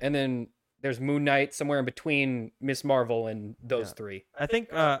 And then there's Moon Knight somewhere in between Miss Marvel and those Yeah. three. I think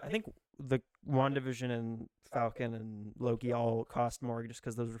the WandaVision and Falcon and Loki all cost more just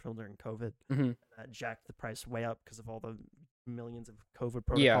because those were filmed during COVID. Mhm. That jacked the price way up because of all the millions of COVID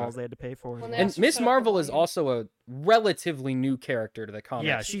protocols they had to pay for. When they And asked for Miss set up Marvel the is volume. also a relatively new character to the comics.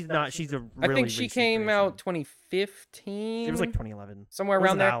 Yeah, she's not. She's a really I think she recent came creation. out 2015. It was like 2011. somewhere It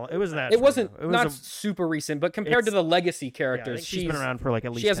around there. It was that. It wasn't It was not a, super recent, but compared to it's- the legacy yeah, I characters, think she's been around for like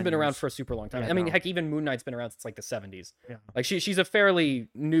at least. she hasn't 10 been around years. for a super long time. Yeah, I mean, no. heck, even Moon Knight's been around since like the 70s. Yeah. Like she's a fairly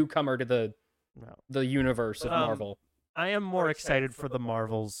newcomer to No. the universe of Um, Marvel. I am more excited for the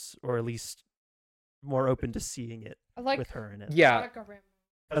Marvels, or at least more open to seeing it I like with her in it. Yeah, Monica Rambeau.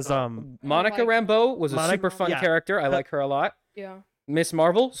 Because Monica like- Rambeau was a Monica- super fun yeah. character. I like her a lot. Yeah. Miss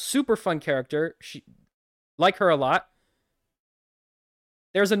Marvel, super fun character. She like her a lot.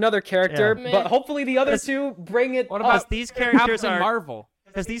 There's another character, Yeah. but hopefully the other That's- two bring it What up. about these characters Captain are Marvel?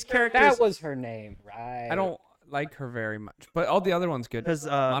 because these characters That was her name, right? I don't like her very much, but all the other ones good. because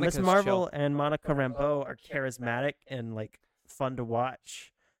Miss Monica's Marvel chill. and Monica Rambeau are charismatic and like fun to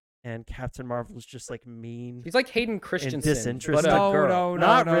watch, and Captain Marvel is just like mean. She's like Hayden Christensen, but disinterested. a No, girl.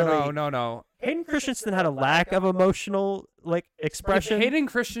 Not no, really. no. Hayden Christensen had a lack of emotional like If expression. Hayden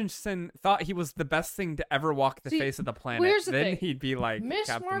Christensen thought he was the best thing to ever walk the See, face of the planet, here's the then thing. he'd be like Miss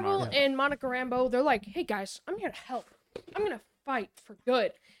Captain Marvel Marvel. and Monica Rambeau, they're like, hey guys, I'm here to help. I'm gonna fight for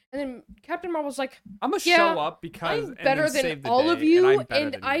good. And then Captain Marvel's like, I'm gonna yeah, show up because I'm and better then than save the all day, of you, I'm better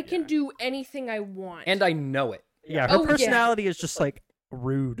and than I you, can yeah. do anything I want. And I know it. Yeah, her Oh, yeah. personality is just like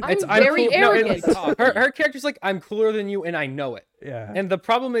rude. I'm very arrogant. Her character's like, I'm cooler than you, and I know it. Yeah. And the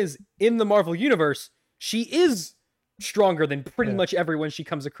problem is, in the Marvel universe, she is stronger than pretty Yeah. much everyone she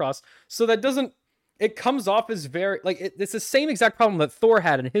comes across. So that doesn't. It comes off as very like it's the same exact problem that Thor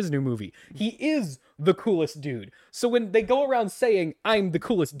had in his new movie. He is the coolest dude. So when they go around saying I'm the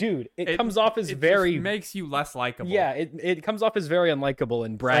coolest dude, it comes off as it very just makes you less likable. yeah. It comes off as very unlikable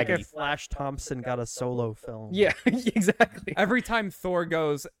and It's like braggy. if Flash Thompson got a solo film. Yeah, exactly. Every time Thor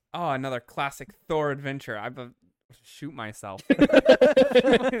goes, oh, another classic Thor adventure, I shoot myself.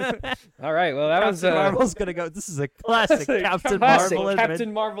 All right. Well, that was Captain Marvel's gonna go. This is a classic Captain Marvel adventure.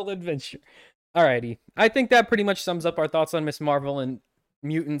 Captain Marvel adventure. Alrighty, I think that pretty much sums up our thoughts on Miss Marvel and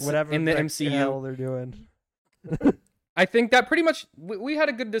mutants Whatever in the the MCU. hell they're doing. I think that pretty much we had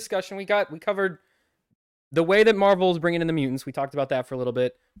a good discussion. We covered the way that Marvel's bringing in the mutants. We talked about that for a little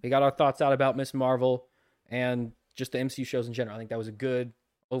bit. We got our thoughts out about Miss Marvel and just the MCU shows in general. I think that was a good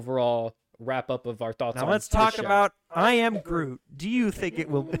overall wrap up of our thoughts. Now on let's this talk show. about I Am Groot. Do you think it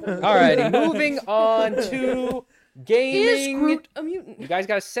will? Alrighty, moving on to Is gaming. Groot a You mutant? guys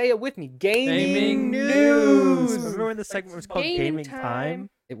gotta say it with me. Gaming Gaming news. Remember when the segment was called Gaming Gaming Time? Time?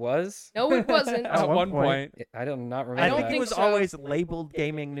 It was. No, it wasn't. At At one one point. point, I do not remember. I don't think that. it was so. always labeled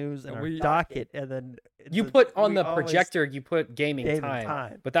gaming news in our We- docket, and then You put on we the always- projector. You put gaming Gaming time.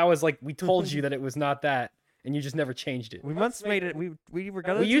 Time. But that was like we told you that it was not that, and you just never changed it. We once made it. We were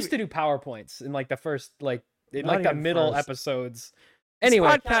gonna. We used to do PowerPoints in like the first in Not like the even middle first. episodes. This Anyway,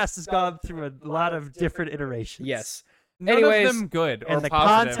 podcast has gone through a lot of different iterations. yes. none Anyways, of them good or and the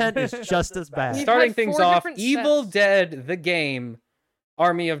positive. content is just as bad. We've Starting had things 4 off, different Evil sets. Dead the game,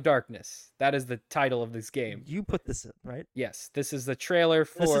 Army of Darkness. That is the title of this game. You put this in, right? Yes, this is the trailer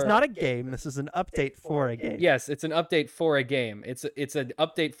for. This is not a game. This is an update for a game. Yes, it's an update for a game. It's an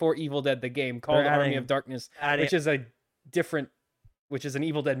update for Evil Dead the game called They're Army adding- of Darkness, Adding- which is an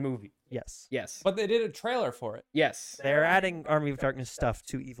Evil Dead movie. Yes. Yes. But they did a trailer for it. Yes. They're adding Army of Darkness stuff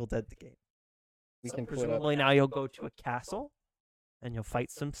to Evil Dead the game. We So can pull it up. presumably now you'll go to a castle, and you'll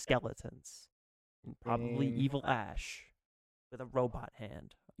fight some skeletons, and probably Game. Evil Ash. with a robot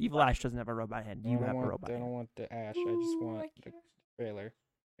hand. Evil Ash doesn't have a robot hand. You have a robot I hand. don't want the Ash. I just want the trailer.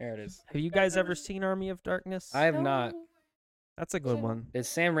 There it is. Have you guys ever seen Army of Darkness? I have not. That's a good one. Did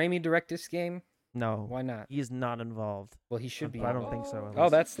Sam Raimi direct this game? No. Why not? He is not involved. Well, he should be. I don't think so. at Oh,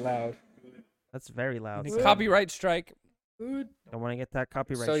 least. that's loud. That's very loud. The copyright strike. Don't want to get that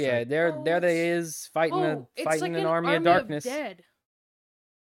copyright. So yeah, strike. there they is fighting it's fighting like an army of Of darkness. Dead.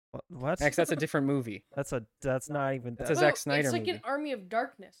 What? Next, that's a different movie. That's not even. That's a Zack Snyder It's like movie. an Army of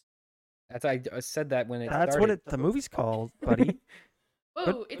Darkness. That's I said that when it That's started. what the mov's called, buddy.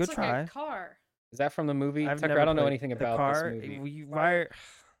 Oh, it's good like try. a car. Is that from the movie? I've Tucker, never I don't know played anything the about car. this movie. You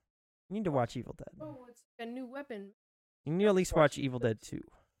need to watch Evil Dead. Oh, it's a new weapon. You need to at least watch Evil Dead 2.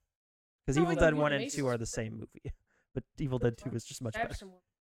 Because No, Evil I Dead know 1 and Mace 2 are the same movie. But Evil Dead 2 is just much Stab better. someone.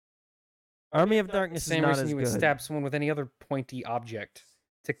 Army of Darkness is Same not reason as you would good. stab someone with any other pointy object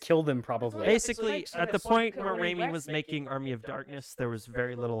to kill them, probably. Basically, Spikes at the that point could where only Raimi wax was make making Army of Darkness, there was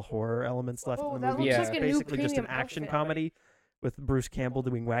very little horror elements left Oh, in the that movie. looks It's like a new basically just an premium action outfit. comedy with Bruce Campbell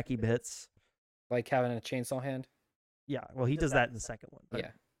doing wacky bits. Like having a chainsaw hand. Yeah, well, he does that in the second one. But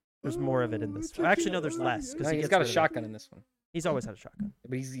Yeah. there's more of it in this. Actually, no, there's less. No, he he's gets got a rid of it. shotgun in this one, He's always had a shotgun.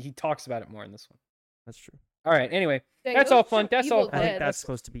 but he talks about it more in this one. That's true. All right. Anyway, Dang, that's it all looks fun. so That's Evil all I fun. think Dead. that's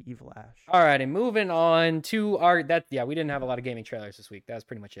supposed to be Evil Ash. All right, and moving on to our we didn't have a lot of gaming trailers this week. That was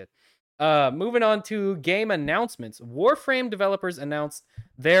pretty much it. Moving on to game announcements. Warframe developers announced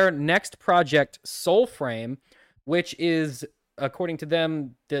their next project, Soulframe, which is, according to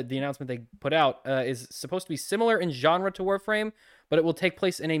them, the announcement they put out is supposed to be similar in genre to Warframe, but it will take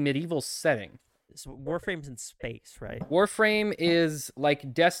place in a medieval setting. So Warframe's in space, right? Warframe is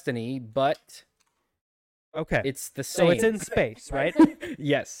like Destiny, but Okay. it's the So same. it's in space, right?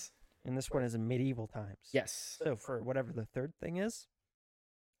 Yes. And this one is in medieval times. Yes. So for whatever the third thing is,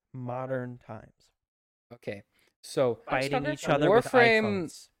 modern times. Okay. So Fighting Tucker? each other with Warframe,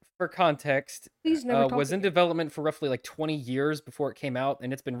 iPhones. for context, Please never talk was in again. development for roughly like 20 years before it came out,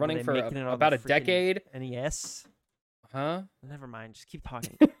 and it's been Were running they for making it on about the a freaking decade. NES? Huh? Never mind. Just keep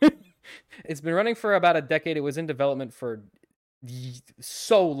talking. It's been running for about a decade. It was in development for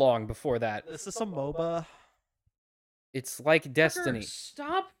so long before that. This is some MOBA. It's like Tucker, Destiny.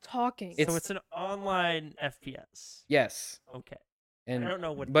 stop talking. It's- So it's an online FPS. Yes. Okay. And I don't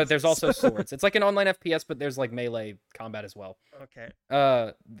know what. but this there's is. also swords. It's like an online FPS, but there's like melee combat as well. Okay.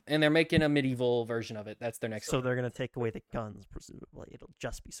 And they're making a medieval version of it. That's their next. So they're gonna take away the guns, presumably. It'll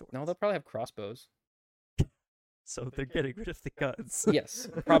just be swords. No, they'll probably have crossbows. So they're getting rid of the guns. Yes,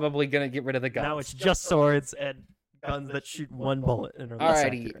 probably gonna get rid of the guns. Now it's just swords and guns that shoot one bullet and are less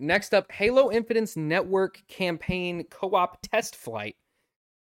Alrighty. accurate. Next up, Halo Infinite's network campaign co-op test flight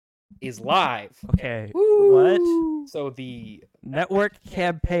is live. Okay. What? So the Network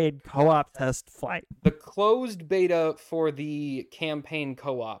campaign co-op test flight. closed beta for the campaign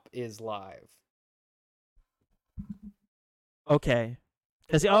co-op is live. Okay.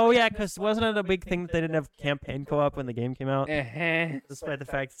 Because wasn't it a big thing that they didn't have campaign co-op when the game came out? Despite the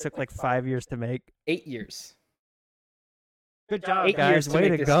fact it took like 5 years to make. 8 years. Good job, 8 guys. years to Way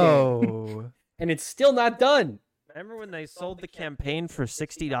make to this go. And it's still not done. Remember when they sold the campaign for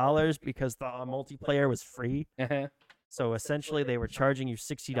 $60 because the multiplayer was free? Uh-huh. So essentially, they were charging you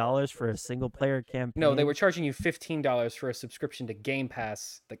 $60 for a single player campaign. No, they were charging you $15 for a subscription to Game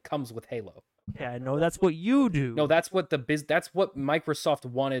Pass that comes with Halo. Okay, I know that's what you do. No, that's what that's what Microsoft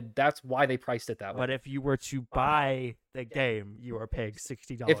wanted. That's why they priced it that way. But if you were to buy the game, you are paying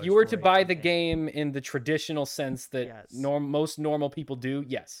 $60. If you were for to a buy the campaign. game in the traditional sense that Yes. most normal people do,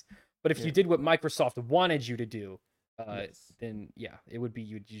 yes. But if Yeah. you did what Microsoft wanted you to do, Yes. then yeah, it would be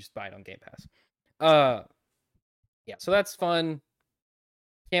you'd just buy it on Game Pass. Yeah, so that's fun.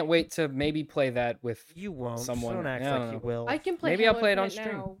 Can't wait to maybe play that with You won't. someone. Don't act I don't like you know. will. I can play. Maybe I'll Halo play it on Infinite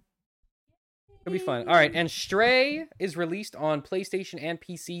stream. now. It'll be fun. All right, and Stray is released on PlayStation and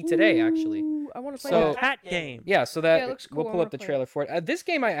PC today, actually. Ooh, I want to play So- that. Cat game. Yeah, so that Yeah, it looks we'll cool. pull I up the wanna play trailer for it. This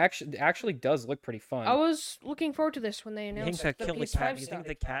game I actually does look pretty fun. I was looking forward to this when they You think announced that the killed the PS5 cat? You stuff. think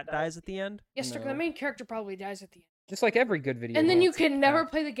the cat dies at the end? Yes, Tucker, the No. main character probably dies at the end. Just like every good video And then game. you can never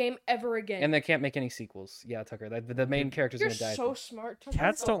play the game ever again. And they can't make any sequels. Yeah, Tucker. The main character's You're gonna die. so smart, Tucker.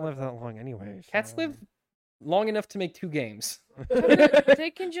 Cats don't live that long anyway. Cats live long enough to make 2 games. Tucker,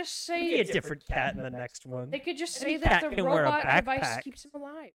 they can just Be a say different cat in the next one. they could just Any say that cat the can wear a robot device backpack. keeps him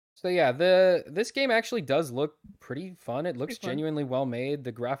alive. So yeah, this game actually does look pretty fun. It looks Pretty fun. genuinely well made.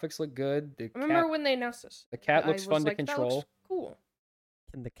 The graphics look good. The Remember cat, when they announced this? the cat I looks was fun to like, that control. looks cool.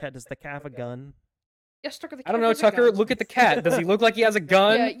 Can the cat? Does the cat have a gun? Yeah, stuck with the cat. I don't know, has a Tucker. gun. Look at the cat. Does he look like he has a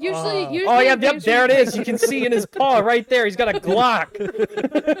gun? Yeah, usually. Oh yeah, in yep, games there where it is. You can see in his paw right there. He's got a Glock.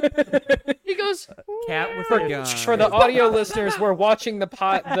 He goes. Cat with For a gun. For the audio listeners, we're watching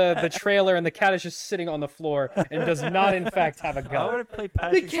the trailer, and the cat is just sitting on the floor and does not, in fact, have a I gun. want to play The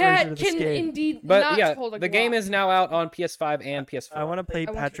Patrick's version cat of this can game. indeed But not yeah, hold a the game Glock. is now out on PS5 and PS4. I want to play I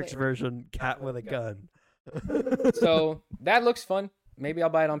want to Patrick's play it. version, Cat with a Gun. So that looks fun. Maybe I'll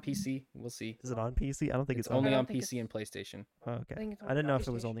buy it on PC. We'll see. Is it on PC? I don't think It's it's only I don't on think PC and PlayStation. Oh, I okay. think it's I didn't know if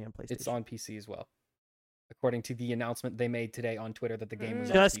it was PlayStation. only on PlayStation. It's on PC as well, according to the announcement they made today on Twitter that the game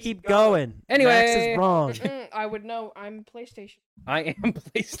was on Just PC. keep going. Anyway. Max is wrong. I would know. I'm PlayStation. I am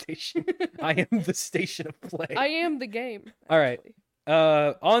PlayStation. I am the station of play. I am the game. All right.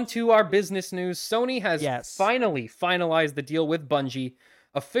 actually. On to our business news. Sony has Yes. finally finalized the deal with Bungie,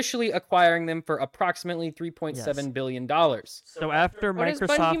 officially acquiring them for approximately $3.7 billion. So after What does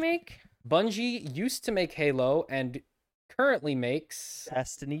Microsoft Bungie make? Bungie used to make Halo and currently makes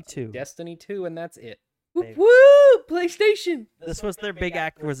Destiny 2, Destiny 2, and that's it. They- Woo! PlayStation. this was their big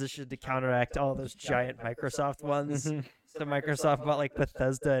acquisition to counteract all those giant Microsoft ones. Mhm. So Microsoft bought like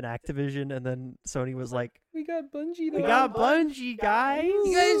Bethesda and Activision, and then Sony was like, We got Bungie. "We got Bungie, guys."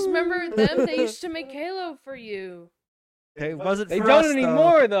 You guys remember them? They used to make Halo for you. It wasn't. They for don't us,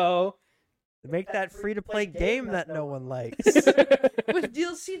 anymore, though. Though. Make that free-to-play game that no one likes. With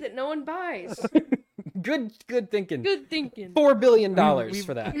DLC that no one buys. Good thinking. Good thinking. $4 billion We-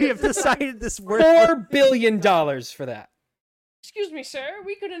 for that. We have decided this worth. $4 billion for that. Excuse me, sir.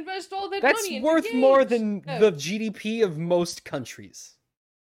 We could invest all that That's money into worth games. more than Oh, the GDP of most countries.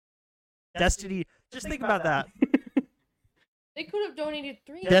 Destiny. Just think about that. They could have donated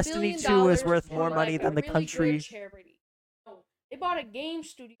 $3 Destiny billion 2 is worth to, more money like, than a the really country. good charity. No, they bought a game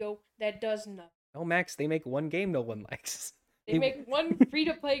studio that does nothing. Oh, Max, they make one game no one likes. They make one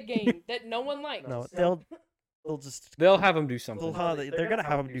free-to-play game that no one likes. No, they'll just. They'll have them do something. They're gonna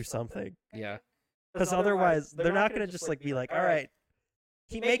have them do something. Yeah. Because otherwise, they're not gonna just like be like, "All right,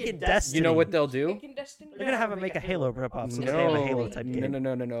 keep making Destiny." You know what they'll do? Making Destiny. They're gonna have them make a Halo ripoff. So they have a No, Halo type game.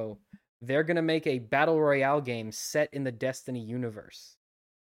 no. They're gonna make a battle royale game set in the Destiny universe.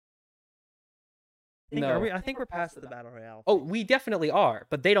 I think we're past the battle royale. Oh, we definitely are,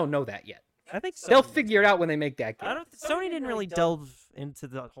 but they don't know that yet. I think so. They'll figure it out when they make that game. Sony didn't really delve into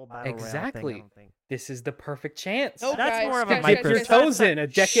the whole battle royale thing. Exactly. I don't think. This is the perfect chance. Oh, That's guys, more of a guys, Dip guys, your guys, toes guys. in a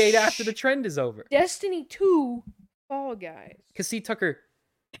decade after the trend is over. Destiny 2 Fall Guys. Because see, Tucker,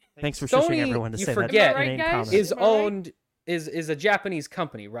 Thanks for Sony, shushing everyone to you say forget, that. Am I in right, name guys? comments. is Am I right? owned is a Japanese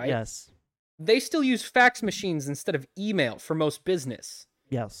company, right? Yes. They still use fax machines instead of email for most business.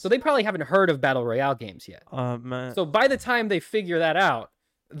 Yes. So they probably haven't heard of battle royale games yet. So by the time they figure that out,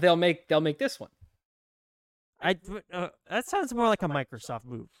 they'll make this one. That sounds more like a Microsoft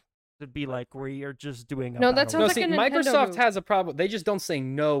move. It'd be like where you're just doing. A No, that battle sounds No, like see, a Nintendo Microsoft move. has a problem. They just don't say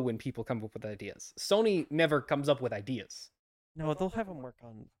no when people come up with ideas. Sony never comes up with ideas. No, they'll have them work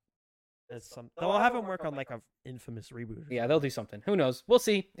on. They'll have them work on like a infamous reboot. Yeah, they'll do something. Who knows? We'll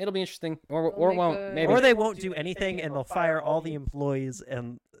see. It'll be interesting, or They'll it make won't. a- Maybe. Or they won't do anything, and they'll fire all the employees,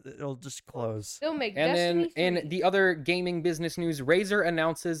 and it'll just close. They'll make And Destiny then 3. in the other gaming business news, Razer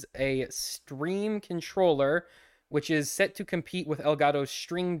announces a Stream controller, which is set to compete with Elgato's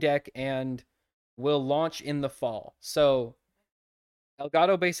Stream Deck and will launch in the fall. So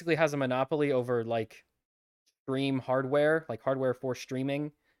Elgato basically has a monopoly over like stream hardware, like hardware for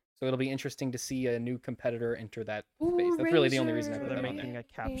streaming. So it'll be interesting to see a new competitor enter that space. That's really the only reason I Razer. put They're that on making there. a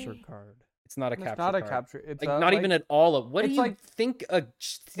capture card. It's not a It's capture not a card. capture. It's Like not even at all. What do it's you like- think a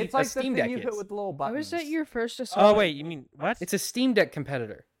It's like the Steam thing Deck you is? hit with the little How buttons. is that your first Oh assault? wait, you mean what? It's a Steam Deck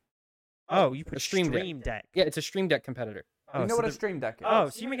competitor. Oh, you put a Stream Stream Deck. Deck. Yeah, it's a Stream Deck competitor. Oh, You know so what a they're- Stream Deck is? Oh,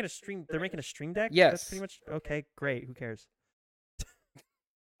 so you're making a stream? They're making a Stream Deck? Yes. That's pretty much okay. Great. Who cares?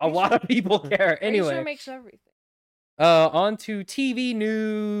 A lot of people care. Razer Anyway, makes everything. on to TV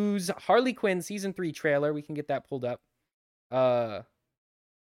news. Harley Quinn season 3 trailer. We can get that pulled up.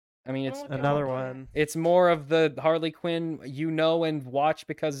 I mean, it's Okay. Another one. it's more of the Harley Quinn you know and watch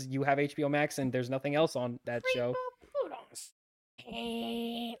because you have HBO Max and there's nothing else on that show. Put on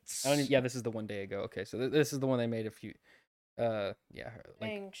pants. I don't. Yeah, this is the one day ago. Okay, so this is the one they made a few. Yeah, like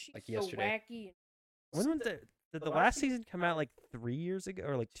Dang, she's like so yesterday. wacky. When did the last season come out? Like 3 years ago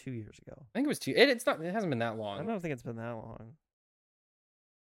or like 2 years ago? I think it was two. It's not. It hasn't been that I long. don't think it's been that long.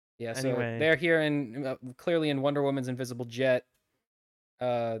 Yeah, so Anyway. they're here in clearly in Wonder Woman's invisible jet.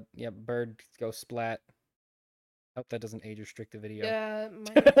 Yeah, bird go splat. Hope that doesn't age restrict the video. Yeah,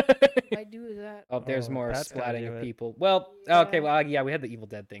 might do that. Oh, there's Oh, more that's gotta splatting do of it. people. Well, Yeah. okay, well, yeah, we had the Evil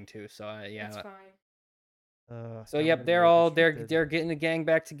Dead thing too, so yeah. That's fine. So yep, they're getting the gang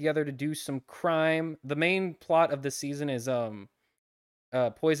back together to do some crime. The main plot of the season is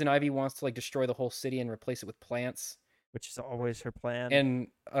Poison Ivy wants to like destroy the whole city and replace it with plants. which is always her plan. And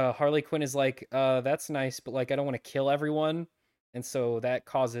Harley Quinn is like, that's nice, but like I don't want to kill everyone. And so that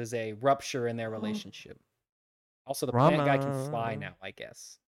causes a rupture in their relationship. Also, the plant guy can fly now, I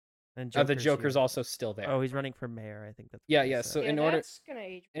guess. And The Joker's here. also still there. Oh, he's running for mayor. I think that's. Yeah, what he yeah. said. So Yeah, that's gonna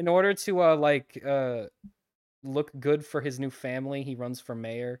age. in order to look good for his new family, he runs for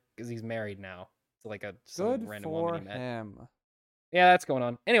mayor because he's married now. It's like some Good random for woman he met. him. Yeah, that's going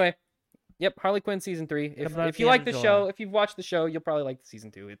on. Anyway, yep, Harley Quinn season 3. If you like the show, if you've watched the show, you'll probably like season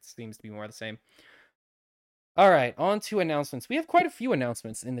 2. It seems to be more of the same. All right, on to announcements. We have quite a few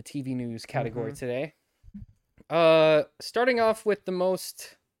announcements in the TV news category today. Starting off with the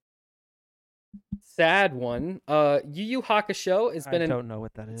most sad one. Yu Yu Hakusho has been I don't know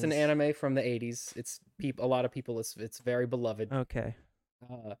what that is. It's an anime from the 80s. It's a lot of people. It's very beloved. Okay.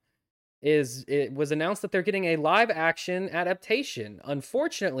 It was announced that they're getting a live action adaptation.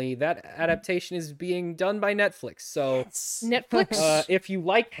 Unfortunately, that adaptation is being done by Netflix. So Netflix. if you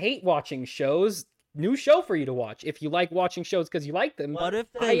hate watching shows, new show for you to watch. If you like watching shows because you like them, What if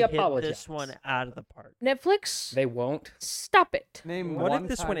I they hit apologize. this one out of the park? Netflix. They won't. Stop it. Name What one if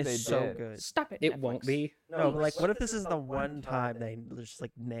this time one they is so did. good? Stop it. It Netflix. won't be. No, like what if this is the one time they just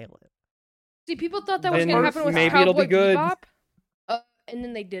like nail it? See, people thought that was Then gonna happen with maybe it'll be Cowboy good. Bebop, and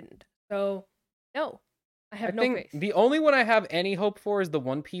then they didn't. So no, I have no think faith. the only one I have any hope for is the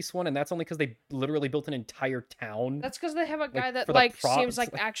One Piece one, and that's only because they literally built an entire town. That's because they have a guy that for the like props, seems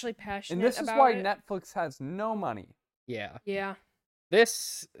like like- actually passionate And this is about why it. Netflix has no money. Yeah. Yeah.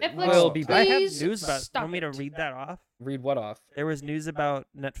 This Netflix, will be please. I have bad. news about. stop Want me to it. read that off? Read what off? There was news about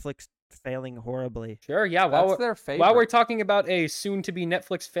Netflix failing horribly. Sure, yeah. That's their favorite. While we're talking about a soon-to-be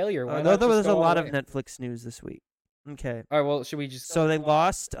Netflix failure, why No, not there just was a go all lot the of way? Netflix news this week. Okay. All right, well, should we just... So they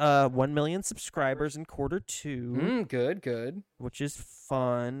lost 1 million subscribers in Q2, good. which is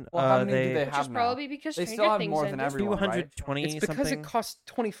fun. Well, how many do they Which have is now? probably because They Stranger still have Things more than ended. everyone, right? 220 It's because something. it costs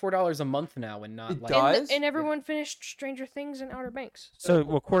 $24 a month now and not It like... does? And everyone finished Stranger Things and Outer Banks. So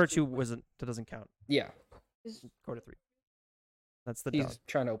well, Q2 wasn't. That doesn't count. Yeah, Q3. That's the he's dog.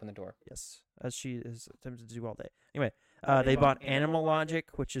 trying to open the door. Yes, as she is attempted to do all day. Anyway, they bought Animal Logic,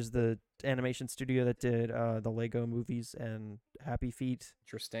 which is the animation studio that did the Lego movies and Happy Feet.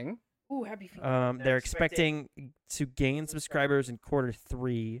 Interesting. Ooh, Happy Feet. They're expecting to gain subscribers in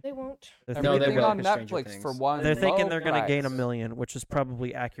Q3. They won't. They're No, they Everything will, on 'cause Stranger Netflix Things. for one. They're thinking low they're going to gain 1 price. million, which is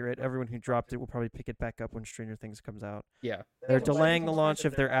probably accurate. Everyone who dropped it will probably pick it back up when Stranger Things comes out. Yeah. They're delaying the launch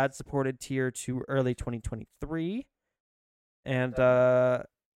of their ad-supported tier to early 2023, and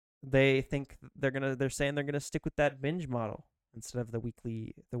they think they're saying they're gonna stick with that binge model instead of the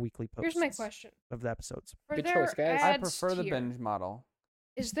weekly posts. Here's my question. of the episodes. For Good their choice, guys. I ads prefer the tier, binge model.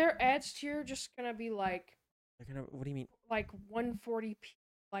 Is their ads tier just gonna be like They're gonna. What do you mean? 140p,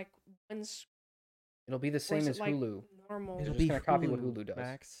 like one? It'll be the Or same is as it like Hulu. normal? It'll just gonna copy what Hulu does.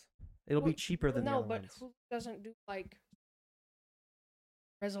 Max. It'll be Well, cheaper than the no, other but ones. Hulu doesn't do like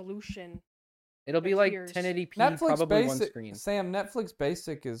resolution. It'll be the like tiers. 1080p, Netflix probably one basic, screen. Sam. Netflix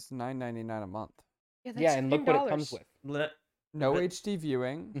Basic is $9.99 a month. Yeah, that's Yeah, and look what it $10. comes with. No But- HD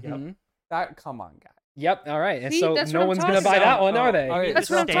viewing. Mhm. That come on, guys. Yep. All right. And See, so that's no what I'm one's gonna talking buy that about. one, are they? Okay, That's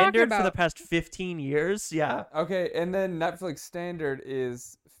the what I'm talking standard for the about. past 15 years. Yeah. Okay, and then Netflix standard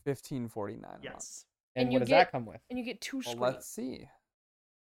is $15.49 a month. Yes. And And what you does get- that come with? And you get 2 Well, screens. let's see.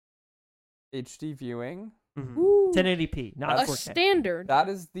 HD viewing. Mhm. Ooh, 1080p, not a 4K. standard. That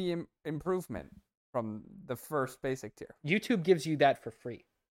is the improvement from the first basic tier. YouTube gives you that for free.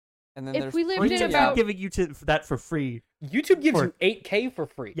 And then If there's we lived in premium. YouTube's about- giving you that for free. YouTube gives For- you 8K for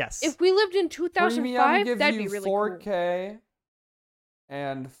free. Yes. If we lived in Premium 2005, gives that'd you be really 4K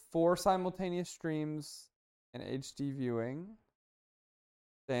and 4 simultaneous streams and HD viewing.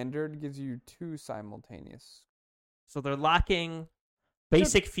 Standard gives you 2 simultaneous. So they're locking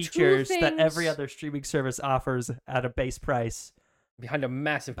basic two features that every things- other streaming service offers at a base price Behind a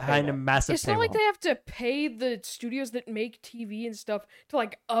massive behind a paywall. massive It's not like paywall. they have to pay the studios that make TV and stuff to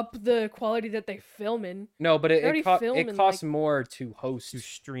like up the quality that they film in. No, but They already film it in, costs like- more to host. to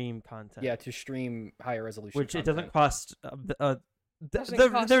stream content. Yeah, to stream higher resolution. which it content. doesn't cost.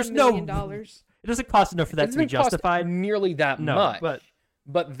 Doesn't cost There's $1 no. million. It doesn't cost enough for that It to be doesn't cost justified. nearly that No, much.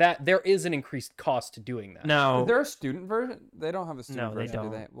 but that there is an increased cost to doing that. no. Is there a student version? They don't have a student No, they version,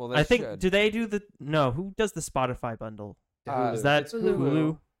 don't. do they? Well, they I think. should. Do they do the? No. Who does the Spotify bundle? Hulu. Is that it's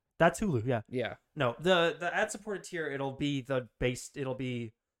Hulu. That's Hulu. Yeah. Yeah. No. The ad supported tier. It'll be the base. It'll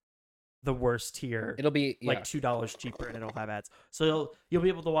be the worst tier. It'll be like $2 cheaper, and it'll have ads. So you'll be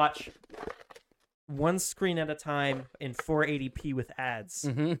able to watch one screen at a time in 480p with ads,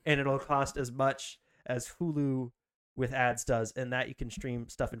 Mhm. and it'll cost as much as Hulu with ads does, and that you can stream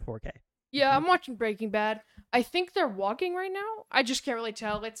stuff in 4K. Yeah, I'm watching Breaking Bad. I think they're walking right now. I just can't really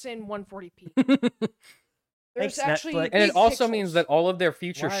tell. It's in 140p. There's Thanks, actually Netflix. And it big also pixels. means that all of their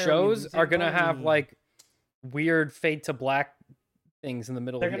future Why are we shows losing are gonna have money? like weird fade to black things in the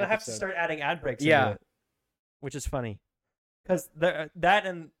middle They're of the gonna have to episode. start adding ad breaks. Yeah. into it, which is funny, because that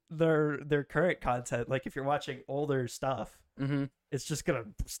and their current content, like if you're watching older stuff, Mhm. it's just gonna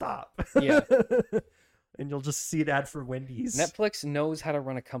stop. Yeah. And you'll just see an ad for Wendy's. Netflix knows how to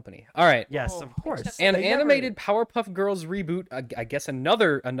run a company. All right. Yes, Oh, of course. except An They never- animated Powerpuff Girls reboot, I guess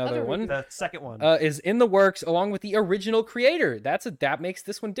another Another one, The second one. is in the works along with the original creator. That makes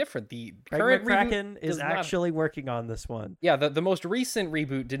this one different. The Craig current reboot McCracken is does not- actually working on this one. Yeah, the most recent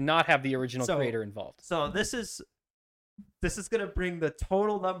reboot did not have the original So- creator involved. So this is gonna bring the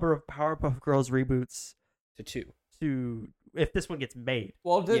total number of Powerpuff Girls reboots To 2. to, if this one gets made.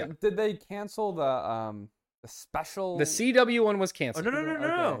 Well, Yeah. did they cancel the special? The CW one was Oh canceled.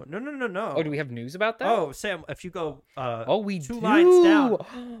 no. Oh, do we have news about that? Oh, Sam, if you go We two do. lines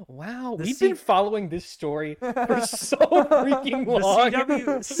down. Wow, The we've C- been following this story for so freaking The long. CW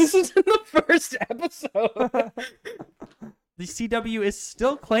This is in the first episode. the CW is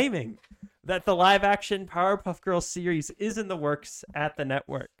still claiming that the live action Powerpuff Girls series is in the works at the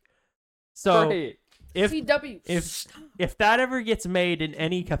network. So Great. if CW. if that ever gets made in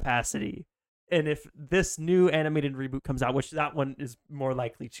any capacity, and if this new animated reboot comes out, which that one is more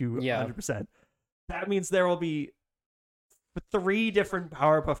likely to, Yeah. 100%, that means there will be 3 different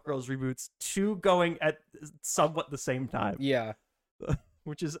Powerpuff Girls reboots, 2 going at somewhat the same time, Yeah.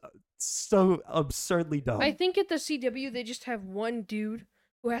 which is so absurdly dumb. I think at the CW they just have one dude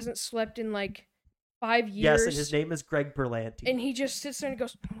who hasn't slept in like 5 years. Yes, and his name is Greg Berlanti. And he just sits there and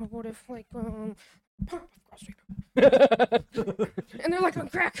goes, oh, "What if like Powerpuff Girls reboot?" And they're like on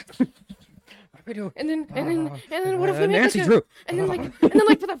crack. What do we do? And then what if we make Nancy like a, Drew. and then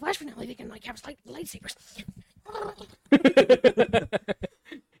like for the flash finale they can like have lightsabers.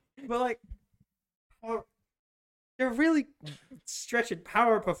 But like, they're really stretching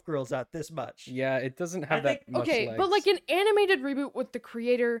Powerpuff Girls out this much. Yeah, it doesn't have I that think- much Okay, legs. but like an animated reboot with the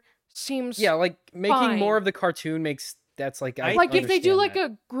creator seems yeah, like making more fine. of the cartoon makes that's like I like if they do understand like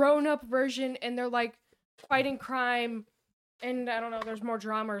that. a grown-up version and they're like fighting crime and I don't know, there's more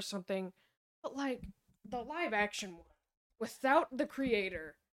drama or something. But like the live action one without the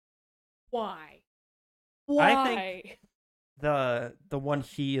creator, why? Why? I think the one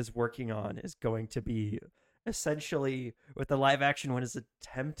he is working on is going to be essentially what the live action one is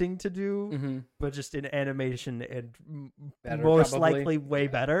attempting to do, Mhm. but just in animation and Better, most probably. likely way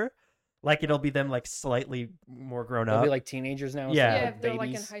better. Like it'll be them like slightly more grown They'll up be like teenagers now. Yeah. yeah, instead of if they're like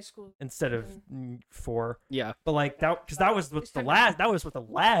in babies. high school. instead of 4. Yeah, But like that, because that was what This the time-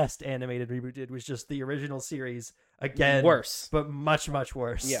 last animated reboot did, was just the original series again, worse. but much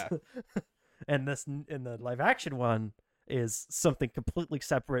worse. Yeah. And the live action one is something completely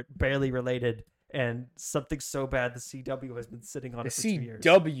separate, barely related, and something so bad the CW has been sitting on The it for 2 years.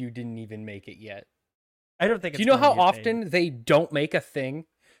 CW didn't even make it yet. I don't think. Do It's you know how going to get made. often they don't make a thing?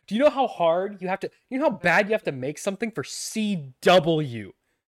 Do you know how hard you have to? You know how bad you have to make something for CW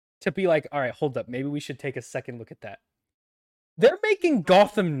to be like, all right, hold up, maybe we should take a second look at that. They're making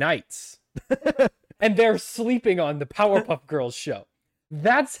Gotham Knights, and they're sleeping on the Powerpuff Girls show.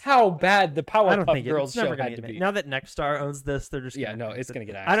 That's how bad the I don't Powerpuff think Girls it's never show gonna had to get made. be. Now that Nexstar owns this, they're just Yeah, gonna no, make it's it. gonna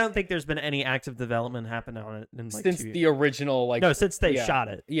get I axed. don't think there's been any active development happen on it in like Since 2 the years. original, like No, since they yeah. shot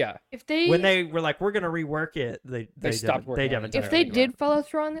it. Yeah, If they When they were like, we're gonna rework it, they stopped working on it haven't entirely. if they entirely. did follow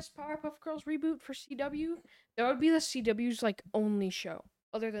through on this Powerpuff Girls reboot for CW, that would be the CW's like only show,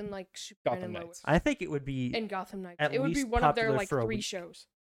 other than like Superman Gotham and Knights. Lois I think it would be and Gotham Knights. at It would be least one of their popular like for a 3 week. shows.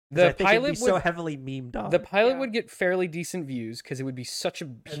 the I think it'd pilot be would so heavily memed on. the pilot Yeah. would get fairly decent views because it would be such a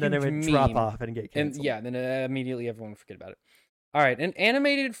huge and then it would meme. drop off and get And canceled. yeah, then immediately everyone would forget about it. All right, an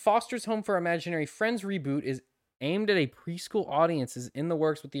animated Foster's Home for Imaginary Friends reboot is aimed at a preschool audience, is in the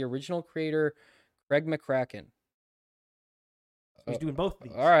works with the original creator Craig McCracken. He's doing both of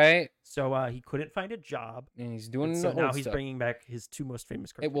these. All right, So he couldn't find a job, and he's doing and so the now old he's stuff. bringing back his 2 most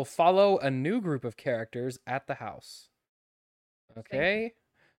famous characters. It will follow a new group of characters at the house. Okay.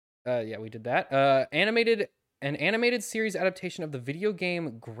 Yeah, we did that. An animated series adaptation of the video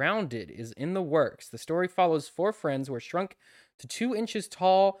game Grounded is in the works. The story follows 4 friends who are shrunk to 2 inches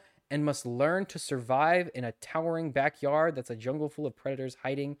tall and must learn to survive in a towering backyard that's a jungle full of predators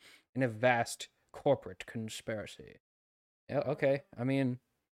hiding in a vast corporate conspiracy. Yeah, okay. I mean,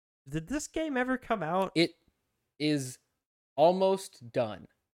 Did this game ever come out? it is almost done.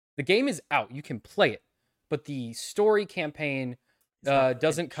 The game is out. You can play it, but the story campaign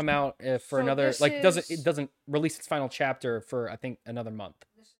doesn't come out for So another this it doesn't release its final chapter for I think another month.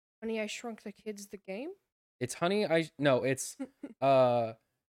 Honey, I Shrunk the Kids, the game. It's it's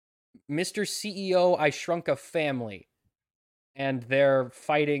Mr. CEO, I Shrunk a Family, and they're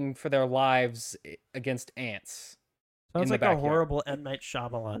fighting for their lives against ants. Sounds in the like a backyard. horrible M. Night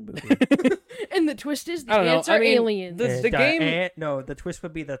Shyamalan movie. And the twist is the I don't know. ants are I mean, aliens. the game- No, the twist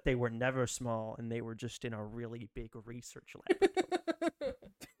would be that they were never small and they were just in a really big research laboratory.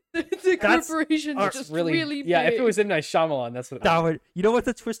 the That's corporation's just really yeah. big. If it was M. Night Shyamalan, that's what. That would, you know what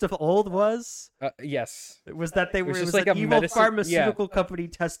the twist of Old was? Yes, It was that they was were just it was like an a evil medicine- pharmaceutical company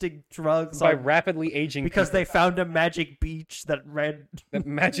testing drugs by on- rapidly aging because people they found a magic beach that read that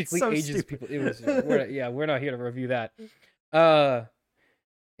magically so ages stupid. people. It was we're not here to review that.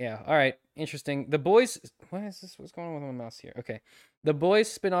 Yeah. All right. Interesting. The Boys. What is this? What's going on with my mouse here? Okay. The Boys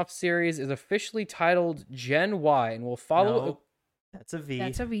spin-off series is officially titled Gen Y and will follow. No, that's a V.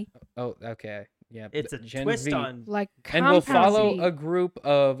 That's a V. Oh, okay. Yeah. It's a Gen twist V. on. Like And will Compound follow V. a group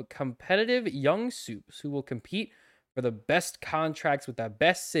of competitive young soups who will compete for the best contracts with the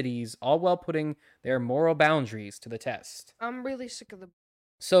best cities, all while putting their moral boundaries to the test. I'm really sick of the.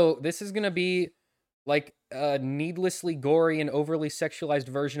 So this is gonna be like a needlessly gory and overly sexualized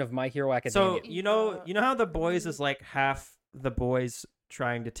version of My Hero Academia. So you know how the Boys is like half the boys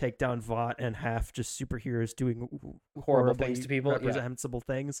trying to take down Vought and half just superheroes doing Horrible things to people, yeah. reprehensible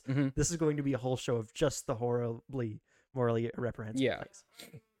things. Mhm. This is going to be a whole show of just the morally reprehensible Yeah. things,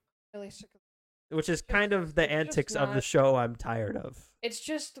 Really sick of. which is kind of the It's just antics of the not- show I'm tired of. It's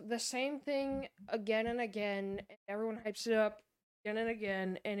just the same thing again and again. And everyone hypes it up again and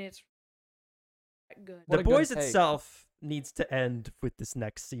again, and it's not good. What The a good Boys take. itself needs to end with this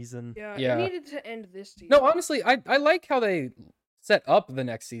next season. Yeah, Yeah. it needed to end this season. No, honestly, I like how they set up the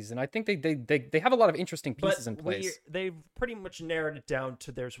next season. I think they have a lot of interesting pieces in place. They've pretty much narrowed it down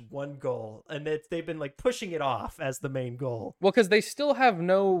to there's one goal, and they've been like pushing it off as the main goal. Well, because they still have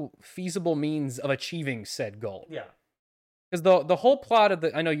no feasible means of achieving said goal. Yeah. Because the whole plot of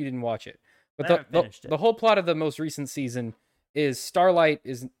I know you didn't watch it, but I haven't finished it. the whole plot of the most recent season is Starlight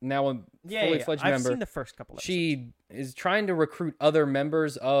is now a fully fledged I've member. seen the first couple episodes. She is trying to recruit other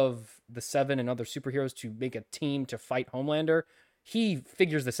members of the Seven and other superheroes to make a team to fight Homelander. He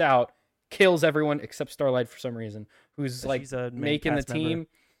figures this out, kills everyone except Starlight for some reason, who's So like she's a main making the cast member. team.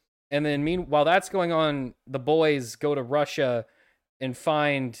 And then while that's going on, the boys go to Russia and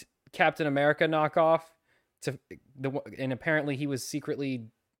find Captain America knockoff and apparently he was secretly,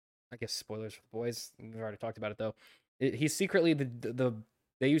 I guess spoilers for the boys. We've already talked about it though. He's secretly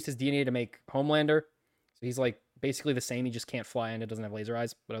they used his DNA to make Homelander. So he's like basically the same. He just can't fly and it doesn't have laser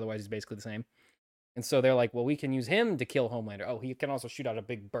eyes, but otherwise he's basically the same. And so they're like, well, we can use him to kill Homelander. Oh, he can also shoot out a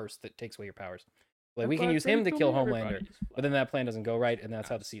big burst that takes away your powers. Like we can use him to kill Homelander. But then that plan doesn't go right, and that's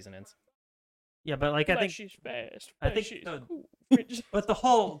how the season ends. Yeah, but like I think she's fast. I think but the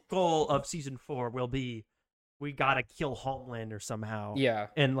whole goal of season 4 will be we gotta kill Homelander somehow. Yeah.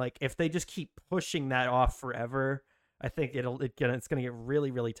 And like if they just keep pushing that off forever, I think it's gonna get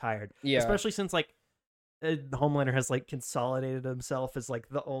really, really tired. Yeah. Especially since like Homelander has like consolidated himself as like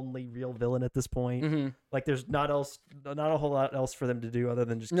the only real villain at this point. Mm-hmm. Like there's not a whole lot else for them to do other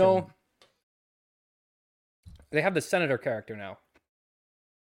than just kill No. him. They have the senator character now.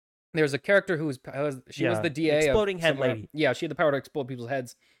 There's a character who was the DA Exploding of head somewhere. lady. Yeah, she had the power to explode people's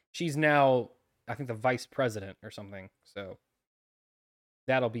heads. She's now, I think, the vice president or something. So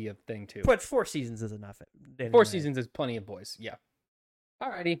that'll be a thing too. But 4 seasons is enough. Anyway. 4 seasons is plenty of boys. Yeah.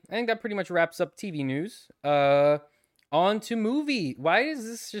 Alrighty. I think that pretty much wraps up TV news. On to movie. Why does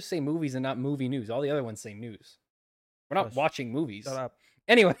this just say movies and not movie news? All the other ones say news. We're not Shush. watching movies. Shut up.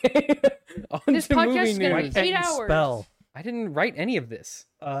 Anyway, on This to podcast movie is gonna Why be news. can't 8 you hours. spell? I didn't write any of this.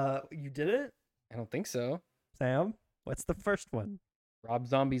 You did it, I don't think so. Sam? What's the first one? Rob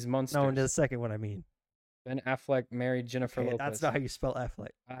Zombie's Monsters. No, into the second one. I mean, Ben Affleck married Jennifer okay, Lopez. that's not how you spell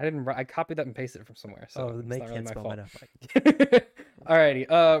Affleck. I didn't. I copied that and pasted it from somewhere. So Oh, then it's they not really can't my spell fault. Ben Affleck.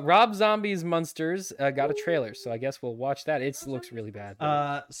 Alrighty. Rob Zombie's Monsters got a trailer, so I guess we'll watch that. It looks really bad.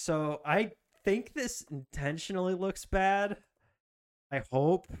 So I think this intentionally looks bad. I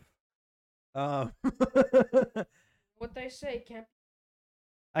hope. What they say can't.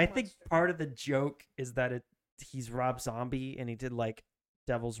 I think part of the joke is that he's Rob Zombie and he did like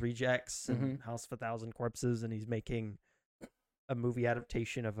Devil's Rejects and House of a Thousand Corpses, and he's making a movie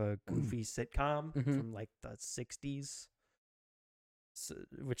adaptation of a goofy sitcom from like the 60s,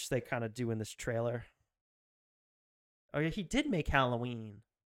 which they kind of do in this trailer. Oh yeah, he did make Halloween.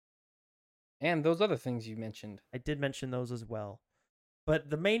 And those other things you mentioned. I did mention those as well. But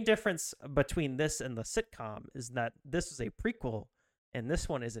the main difference between this and the sitcom is that this is a prequel, and this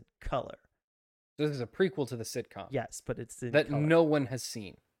one is in color. This is a prequel to the sitcom. Yes, but it's in That color. no one has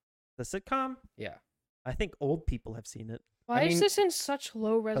seen. The sitcom? Yeah. I think old people have seen it. Why is mean- this in such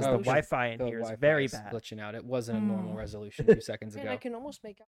low Because the resolution? Wi-Fi in The here is Wi-Fi very is bad. glitching out. It wasn't a normal resolution 2 seconds Man, ago. I can almost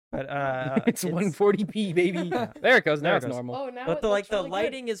make out. But It's 140p, baby. There it goes. Now There it it's goes. normal. Oh, now but it the looks the really good.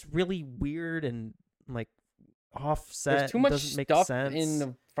 lighting is really weird and like offset. There's too and much doesn't make stuff sense. in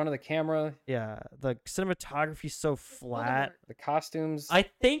the front of the camera. Yeah, the cinematography's so flat. The costumes. I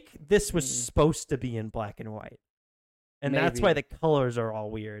think this was Mm. supposed to be in black and white. And that's why the Maybe. colors are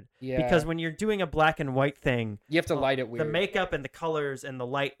all weird. yeah. Because when you're doing a black and white thing, you have to light it weird. the makeup and the colors and the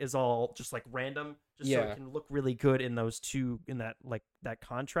light is all just like random, just so Yeah. it can look really good in those two, in that like that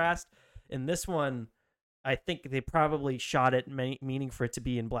contrast. In this one, I think they probably shot it meaning for it to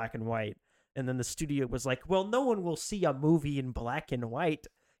be in black and white, and then the studio was like, "Well, no one will see a movie in black and white.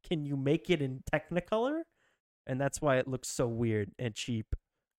 Can you make it in Technicolor?" And that's why it looks so weird and cheap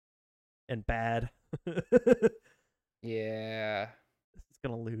and bad. Yeah. It's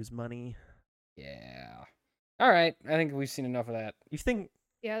gonna lose money. Yeah. All right. I think we've seen enough of that. You think?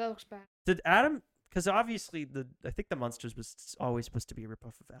 Yeah, that looks bad. Did Adam? Because obviously I think the Munsters was always supposed to be a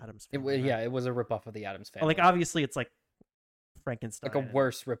ripoff of Adam's Family. right? Yeah, it was a ripoff of the Addams Family. Like obviously it's like Frankenstein. like a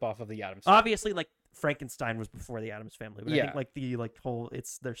worse ripoff of the Addams Family. Obviously, like Frankenstein was before the Addams Family, but I Yeah. think like the whole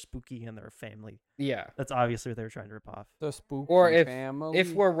they're spooky and they're a family. Yeah. That's obviously what they were trying to rip off. The spooky Or if family.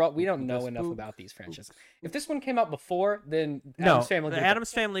 we don't know The enough spook- about these franchises. If this one came out before, then No, Addams Family. the could've-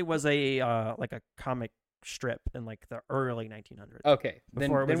 Addams Family was a like a comic strip in like the early 1900s. Okay, then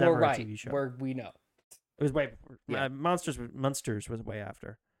before it was we're ever a right. TV show. We know. It was way before. Yeah. Munsters was way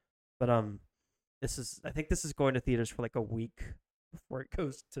after, but I think this is going to theaters for like a week before it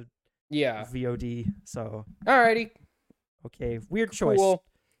goes to Yeah. VOD. So Alrighty. okay, weird choice. Cool.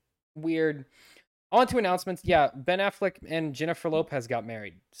 Weird. On to announcements. Yeah, Ben Affleck and Jennifer Lopez got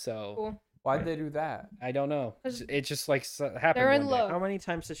married. So Cool. Why'd they do that? I don't know. 'Cause It just like happened. they're in one day. love. How many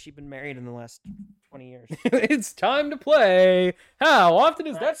times has she been married in the last 20 years? It's time to play. How often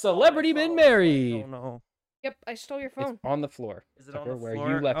has that celebrity been I married? don't know. Yep, I stole your It's phone. on the floor. Is it Tucker, on the where floor?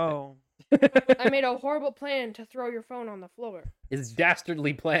 you left oh, I made a horrible plan to throw your phone on the floor. His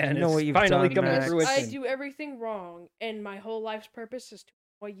dastardly plan I know is what you've finally done, coming to Max. fruition. I do everything wrong, and my whole life's purpose is to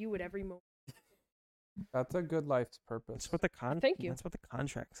annoy you at every moment. That's a good life's purpose. that's what the Thank you. That's what the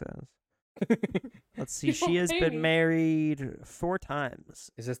contract says. Let's see. You She has pay me. been married 4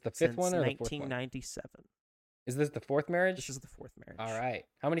 times Is this the fifth since one or the fourth one? 1997. Is this the fourth marriage? This is the 4th marriage. All right.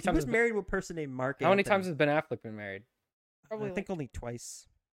 How many He times? was married to a person named Mark. How many Anthony. times has Ben Affleck been married? Probably I think like, only twice.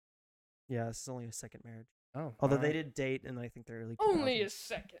 Yeah, this is only his 2nd marriage. Oh, Although all they right. did date in I think the early 2000s. only a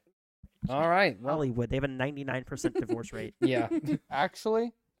second. All right. Well, Hollywood. They have a 99% divorce rate. yeah,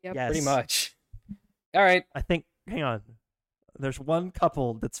 Actually, Yep. Yes. pretty much. All right. I think. Hang on. There's one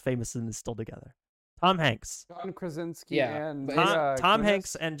couple that's famous and is still together. Tom Hanks. John Krasinski Yeah, and but Tom Guinness.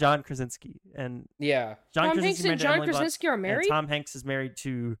 Hanks and John Krasinski. And Yeah. John Tom Krasinski's Hanks and married to John Emily Blunt, Krasinski are and married? Tom Hanks is married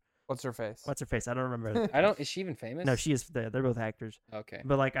to What's her face? what's her face? I don't remember. I don't. Is she even famous? No, she is. They're both actors. Okay.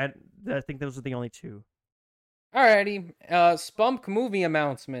 But like I think those are the only two. Alrighty. Spunk movie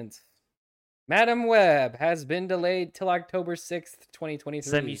announcement. Madam Web has been delayed till October 6th, 2023.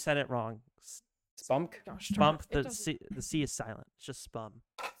 Sam, you said it wrong. Spunk? Gosh, darn Spump. it, it doesn't- The C is silent. It's just spum.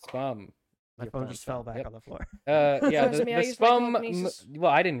 Spum. My Your phone just fell back Yep. on the floor. Yeah, Excuse the me, I the use my spum. telekinesis.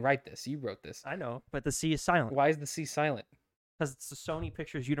 Well, I didn't write this. You wrote this. I know, but the C is silent Why is the C silent? because it's the Sony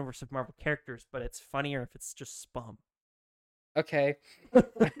Pictures universe of Marvel characters, but it's funnier if it's just spum. Okay.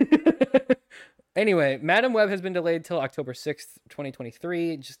 Anyway, Madam Web has been delayed till October 6th,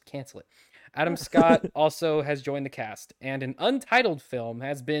 2023. Just cancel it. Adam Scott also has joined the cast, and an untitled film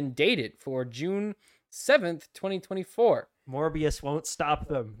has been dated for June 7th, 2024. Morbius won't stop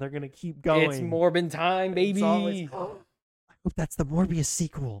them. They're gonna keep going. It's Morbin time, baby. It's always- I hope that's the Morbius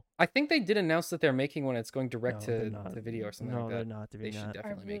sequel. I think they did announce that they're making one. It's going direct No, they're to not. the video or something No, like that. they're not doing They should that.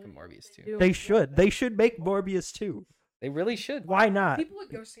 definitely make a really Morbius too. do. They should. They should make Morbius too. They really should. Why not? People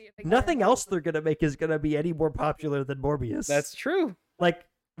would go see it. They Nothing can't. else they're gonna make is gonna be any more popular than Morbius. That's true. like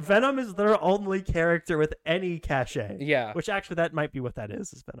Venom is their only character with any cachet. Yeah. Which actually that might be what that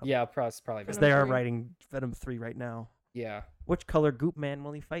is Venom. Yeah, probably. Because Venom they are 3. writing Venom 3 right now. Yeah. Which color Goop Man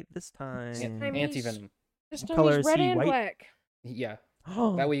will he fight this time? time Anti he's- Venom. This What time color he's is red he, and white? black. Yeah.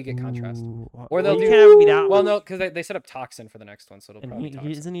 That way you get contrast. Ooh. Or they'll Well, do- you can't have it be that Well, one. no, because they set up Toxin for the next one, so it'll And probably be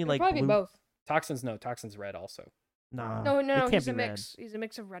Toxin. isn't he It'll like probably blue? be both. Toxin's red also. Nah, No, it no, can't he's be a red. mix. He's a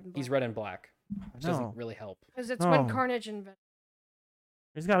mix of red and black. He's red and black, which No, doesn't really help. Because it's when No. Carnage and Venom.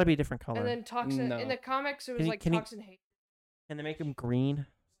 there's got to be a different color. And then Toxin. No. In the comics, it was Can you- like can you- Toxin hate. Can they make him green?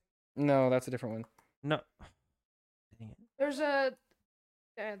 No, that's a different one. No. Dang it. There's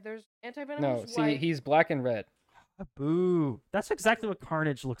anti-venom. No, see, he's black and red. Boo. That's exactly what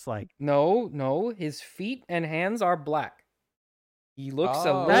Carnage looks like. No, his feet and hands are black. He looks a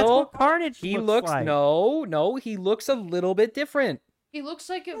Oh. little. That's what Carnage He looks looks like. no. He looks a little bit different. He looks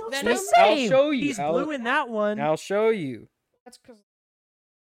like a Looks Venom. the same. I'll show you. He's blue in that one. I'll show you. That's because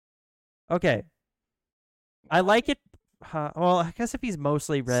Okay. I like it. Well, I guess if he's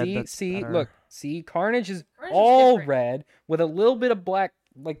mostly red, that's better. Look, Carnage is Carnage is all different. red with a little bit of black,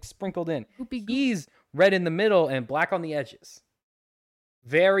 like sprinkled in. He's red in the middle and black on the edges.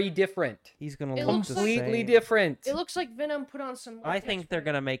 Very different. He's gonna It look looks the like- Completely same. different. it looks like Venom put on some. I like, think extra- they're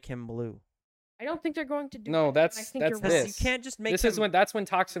gonna make him blue. I don't think they're going to do. No, that. I that's think you're this. right. You can't just make This him. is that's when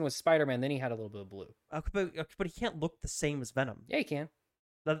Toxin was Spider-Man. Then he had a little bit of blue. But he can't look the same as Venom. Yeah, he can.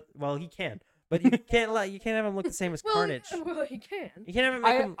 Well, he can, but you can't have him look the same as Well, Carnage. yeah, well, he can. You can't have him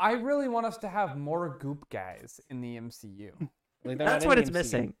make him. I really want us to have more goop guys in the MCU. Like, they're That's not what in it's the MCU.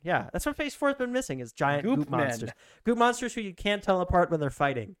 missing. Yeah, that's what Phase 4 has been missing is giant Goop goop men. monsters. Goop monsters who you can't tell apart when they're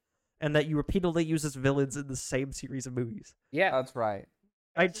fighting, and that you repeatedly use as villains in the same series of movies. Yeah. That's right.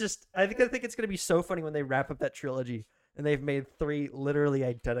 I think it's gonna be so funny when they wrap up that trilogy and they've made 3 literally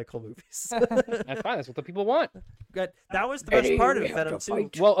identical movies. That's fine. That's what the people want. That was the best part of Venom 2.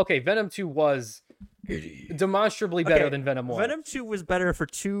 Well, okay, Venom 2 was demonstrably better Okay, than Venom 1. Venom 2 was better for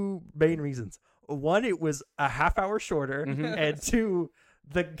 2 main reasons. One, it was a half hour shorter, Mhm. and 2,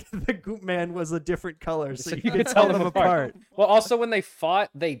 the Goop Man was a different color, so you you could tell them apart. Well, also when they fought,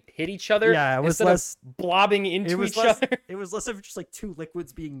 they hit each other. Yeah, it was instead less. of blobbing into It was each less. other. It was less of just like 2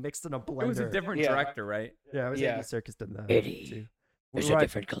 liquids being mixed in a blender. It was a different Yeah. director, right? Yeah, it was Yeah. Andy Serkis did that. Eddie, too. there's We're a right,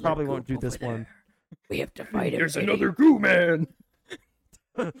 different color Probably won't do goop this over one. We have to fight him. There's Eddie. another Goo Man.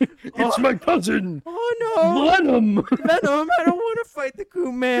 It's my cousin, Oh no, Venom. Venom! I don't want to fight the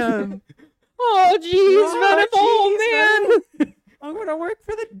Goop Man. Oh, jeez, Venom. Oh, jeez, man. I'm gonna work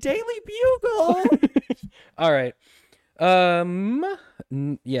for the Daily Bugle. All right.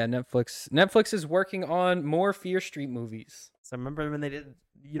 Yeah, Netflix. Netflix is working on more Fear Street movies. So remember when they did?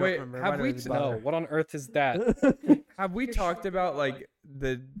 You Wait, don't remember? have Why do we I even No, bother? what on earth is that? Have we talked about like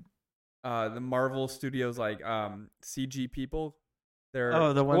the Marvel Studios like CG people? They're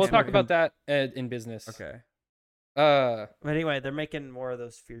Oh, the ones. We'll who talk are- about that in business. okay. But anyway, they're making more of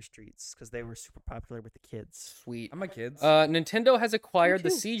those Fear Streets because they were super popular with the kids. Sweet. I'm a kids. Nintendo has acquired the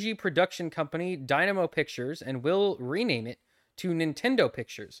too. CG production company Dynamo Pictures and will rename it to Nintendo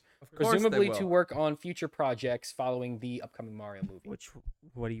Pictures, Of course they presumably will. to work on future projects following the upcoming Mario movie, Which,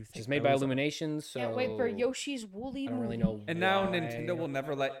 what do you think? which is made that by was? Illumination. So Can't wait for Yoshi's Woolly I don't really movie. know. And now why. Nintendo will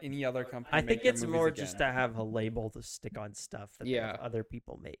never let any other company. I make think their it's movies more again. just to have a label to stick on stuff that they have Yeah. other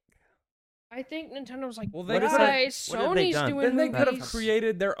people make. I think Nintendo's like, Well, they What is could've- guys, what have they Sony's done? doing Then they movies. could have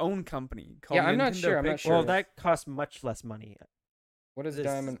created their own company. Called Yeah, I'm not Nintendo sure, I'm not Pictures. sure. Well, that costs much less money. What is This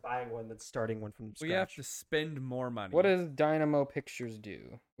Diamond? is buying one than starting one from scratch. We have to spend more money. What does Dynamo Pictures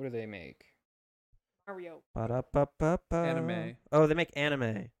do? What do they make? Mario. Ba-da-ba-ba-ba. Anime. Oh, they make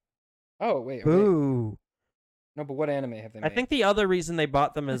anime. Oh wait. Boo. No, but what anime have they made? I think the other reason they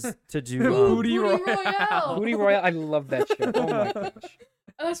bought them is to do. Booty Booty Royale. Royale. Booty Royale. I love that show. Oh my gosh.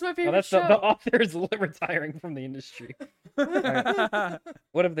 That's my Oh, favorite that's show. the author is retiring from the industry.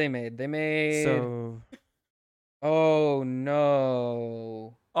 What have they made? They made. So Oh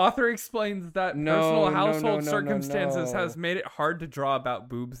no. Author explains that No, personal no, household no, circumstances no. has made it hard to draw about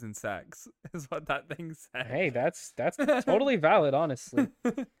boobs and sex. Is what that thing said. Hey, that's totally valid, honestly.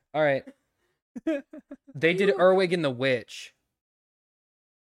 All right. They did Erwig and the Witch.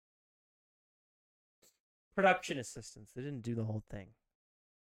 production assistants. They didn't do the whole thing.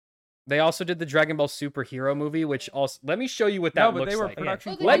 They also did the Dragon Ball Superhero movie, which also let me show you what No, that but looks they were like.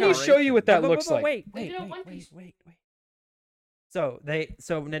 production. Oh, they Let me collaboration. show you what that But looks like. Wait. They did it in One Piece. So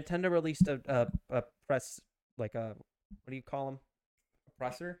Nintendo released a press what do you call them?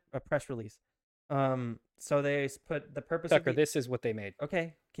 Presser. A press release. So they put the purpose Tucker, of the... this is what they made.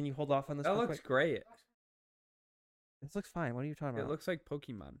 Okay, can you hold off on this? That real looks quick? great. This looks fine. What are you talking It about? looks like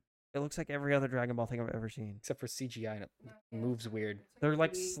Pokemon. It looks like every other Dragon Ball thing I've ever seen. Except for CGI and it moves weird. They're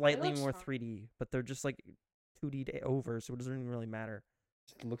like 3D. slightly It looks more fine. 3D, but they're just like 2D over, so it doesn't even really matter.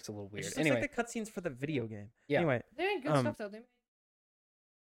 It looks a little It weird. just looks Anyway, like the cutscenes for the video game. Yeah. Anyway, They made good Um, stuff though. They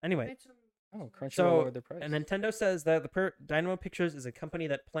anyway. made some. oh, Crunchyroll So, lowered their price. And Nintendo says that Dynamo Pictures is a company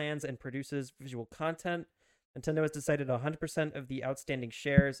that plans and produces visual content. Nintendo has decided 100% of the outstanding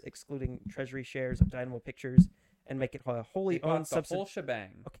shares, excluding treasury shares of Dynamo Pictures, and make it a They wholly bought owned the whole subsidiary. shebang.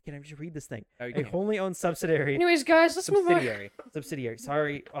 Okay, can I just read this thing? Oh, you A can. wholly owned subsidiary. Anyways, guys, let's move on. Subsidiary.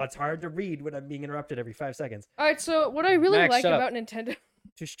 Sorry, it's hard to read when I'm being interrupted every 5 seconds. All right, so what I really Max, like shut up. about Nintendo,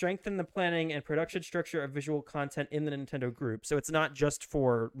 To strengthen the planning and production structure of visual content in the Nintendo group. So it's not just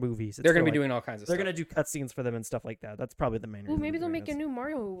for movies. It's They're going for, to be like, doing all kinds of They're stuff. going to do cutscenes for them and stuff like that. That's probably the main ooh, reason. maybe they're they'll doing make a this. new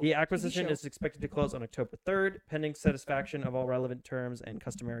Mario. The acquisition show. is expected to close on October 3rd, pending satisfaction of all relevant terms and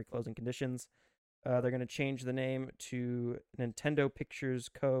customary closing conditions. They're going to change the name to Nintendo Pictures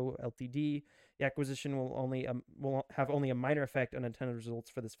Co. Ltd. The acquisition will have only a minor effect on Nintendo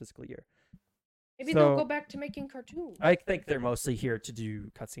results for this fiscal year. Maybe so- they'll go back to making cartoons. I think they're mostly here to do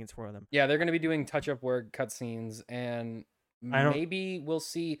cutscenes for them. Yeah, they're going to be doing touch-up work, cutscenes, and I don't- maybe we'll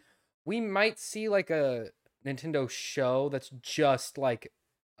see. We might see like a Nintendo show that's just like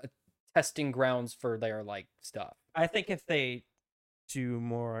a testing grounds for their like stuff. I think if they do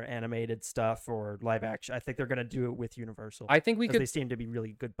more animated stuff or live action, I think they're going to do it with Universal. I think we because could. they seem to be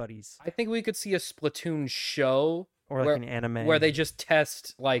really good buddies. I think we could see a Splatoon show Or like where- an anime. where they just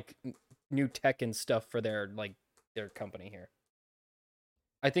test like new tech and stuff for their company here.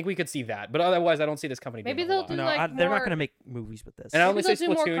 I think we could see that, but otherwise, I don't see this company. Maybe doing a they'll lot. do No, like they're not more- going to make movies with this. And I Maybe only say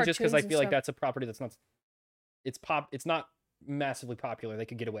they'll do more Splatoon just because I cartoons and feel like stuff. that's a property that's not. It's not massively popular. They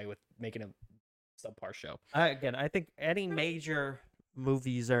could get away with making a subpar show. I think any major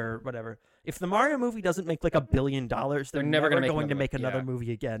movies or whatever, if the Mario movie doesn't make like $1 billion, they're never gonna going to make another another one.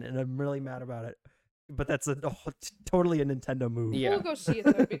 movie again, and I'm really mad about it. But that's totally a Nintendo move. Yeah. We'll go see it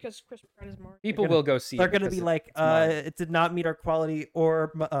though because Chris Pratt is Mario. People gonna- will go see. They're it going to because be like, it's Mario. it did not meet our quality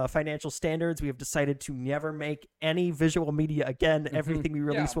or financial standards. We have decided to never make any visual media again. Everything we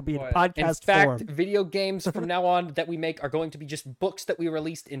release Yeah, will be in but- podcast In fact, form. video games from now on that we make are going to be just books that we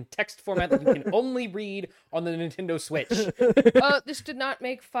released in text format that you can only read on the Nintendo Switch. This did not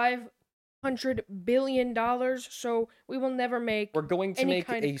make $500 billion, so we will never make. We're going to Any make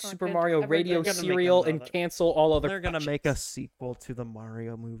kind a of Super content Mario ever radio They're gonna make serial and another- cancel all other. They're going to make a productions. sequel to the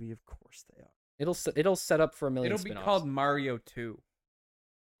Mario movie. Of course they are. It'll set up for a million. It'll be spin-offs. called Mario 2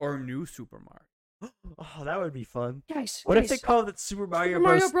 or New Super Mario. Oh, that would be fun. Guys, What if they guys, called it Super Mario, Super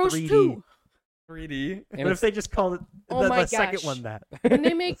Mario Bros. 3D? 2? 3D. And What if they just called it Oh the my second gosh. one that?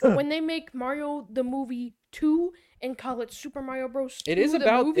 when they make Mario the movie 2 and call it Super Mario Bros. 2, It is the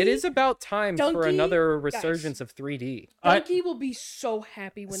about movie, it is about time for Donkey, another guys. resurgence of 3D. Donkey will be so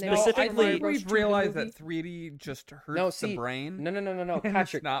happy when they No, make I Specifically- think Mario Bros. 2 we've the realized movie. that 3D just hurts No, see, the brain. No, and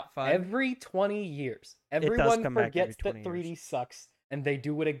Patrick. it's not fun. Every 20 years, does everyone come back every forgets that 20 3D years. sucks, and they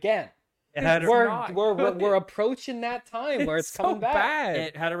do it again. It had, It's We're, not we're, we're, good. we're approaching that time where it's so coming back. bad.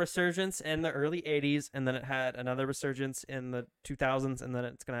 it had a resurgence in the early 80s, and then it had another resurgence in the 2000s, and then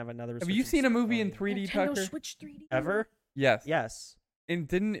it's going to have another Have resurgence. you seen a movie in the 3D, Nintendo Tucker? Switch 3D Ever? Yes. Yes. And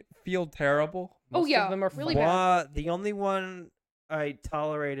didn't it feel terrible? Oh Most of yeah, them are really fun. bad. The only one I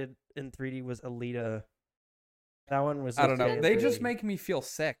tolerated in 3D was Alita. That one was. I don't know. okay in They 3D. just make me feel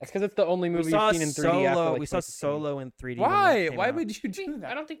sick. That's because it's the only We movie saw you've seen in 3D after Solo. like We saw 2016. Solo in 3D. when that Why? came Why out. would you do I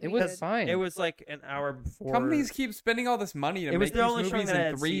that? don't think It we was did. fine. It was like an hour before. Companies keep spending all this money to It was make the these only showing movies that in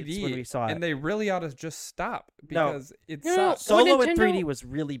had seats when we 3D, saw it. and they really ought to just stop No. because it No, sucks. so- Solo When in Nintendo- 3D was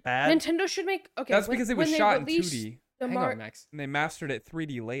really bad. Nintendo should make okay. That's when- because it when was they shot in released 2D, The Hang Mar- on, Max. and they mastered it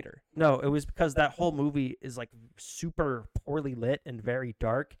 3D later. No, it was because that whole movie is like super poorly lit and very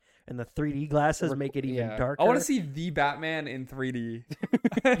dark, and the 3D glasses make it even Yeah. darker. I want to see the Batman in 3D.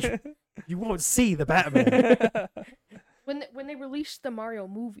 You won't see the Batman. when they released the Mario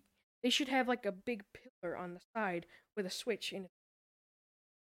movie, they should have like a big pillar on the side with a switch in it.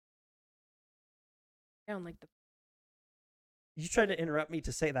 Down like the You tried to interrupt me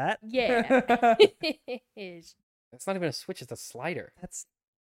to say that? yeah. Is. It's not even a switch; it's a slider. That's.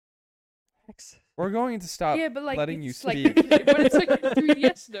 We're going to stop Yeah, but like letting you it's like, speak. but it's like a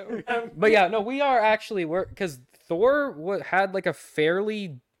 3DS though. But yeah, no, we are actually because Thor had like a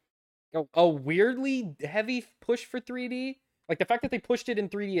fairly, a weirdly heavy push for 3D. Like the fact that they pushed it in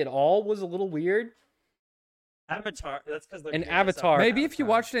 3D at all was a little weird. Avatar. That's because And Avatar. Maybe if you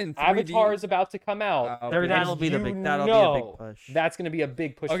watched it in 3D. Avatar is about to come out. okay. that'll be the You big. That'll be a know big push. That's going to be a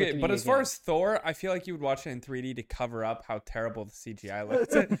big push. Okay, for 3D but as far again. as Thor, I feel like you would watch it in 3D to cover up how terrible the CGI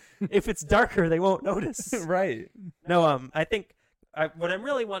looks. If it's darker, they won't notice. Right. No, I think what I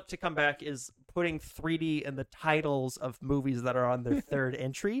really want to come back is putting 3D in the titles of movies that are on their third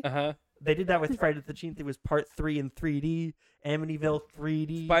entry. They did that with Friday the 13th. It was part 3 in 3D, Amityville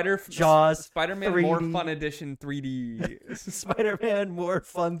 3D, Jaws, Spider-Man 3D. More Fun Edition 3D. Spider-Man More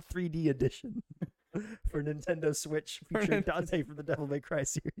Fun 3D Edition for Nintendo Switch featuring Dante from the Devil May Cry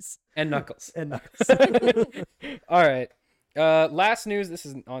series and Knuckles. and Knuckles. All right. Last news. This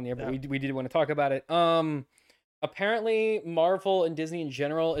isn't on there, but No. we did want to talk about it. apparently Marvel and Disney in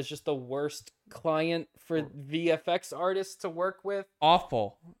general is just the worst client for VFX artists to work with.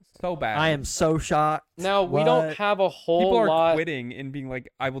 Awful. So bad. I am so shocked. Now, we What? don't have a whole People are lot. quitting and being like,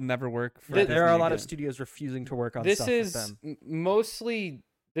 I will never work for Th- Disney There are a lot of again. studios refusing to work on This stuff with is them. mostly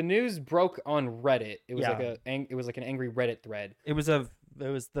the news broke on Reddit. It was Yeah. it was like an angry Reddit thread. It was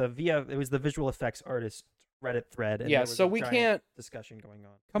the visual effects artist Reddit thread. And Yeah, there was so a we giant can't- discussion going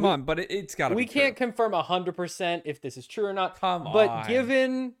on. Come on, but it's got to We be can't true. confirm 100% if this is true or not. Come But on.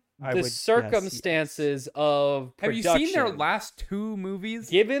 given I the would guess circumstances of Have you production, seen their last 2 movies?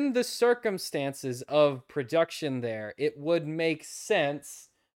 given the circumstances of production there, it would make sense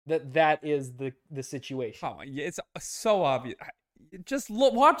that is the situation. Come on, yeah, it's so obvious. Just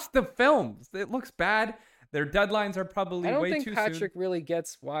watch the films. It looks bad. Their deadlines are probably I don't way think too Patrick soon. really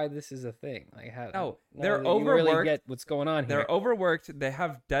gets why this is a thing. Like, No, now they're that you really overworked. get what's going on here. They're overworked. They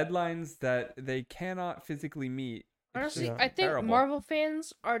have deadlines that they cannot physically meet. It's Honestly, just I think terrible. Marvel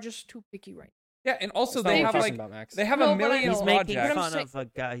fans are just too picky right Yeah, and also That's not they what have we're like talking about, Max. they have No, a but I million know. He's making projects. But I'm fun saying- of a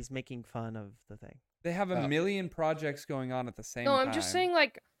guy. He's making fun of the thing. They have a Oh. million projects going on at the same now. time. No, I'm just saying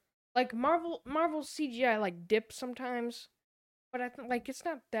like Marvel CGI like dips sometimes, but I think like it's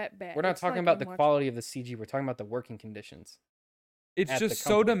not that bad. We're not It's talking like about the much- quality of the CG. We're talking about the working conditions. it's at the just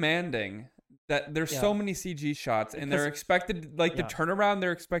so company. demanding that there's Yeah. so many CG shots, and they're Because- expected like the Yeah. turnaround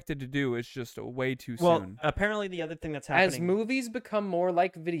they're expected to do is just way too Well, soon. apparently the other thing that's As happening. movies become more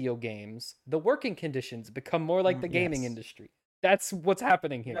like video games, the working conditions become more like the gaming Yes. industry. That's what's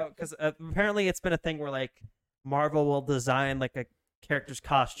happening here. Because apparently it's been a thing where like Marvel will design like a character's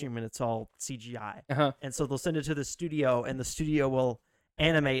costume and it's all CGI, Uh-huh. and so they'll send it to the studio, and the studio will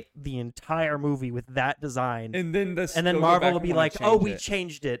animate the entire movie with that design. And then And then Marvel will be like, "Oh, we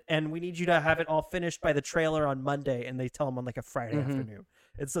changed it, and we need you to have it all finished by the trailer on Monday." And they tell them on like a Friday Mhm. afternoon.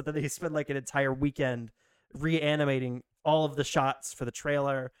 And so then they spend like an entire weekend reanimating all of the shots for the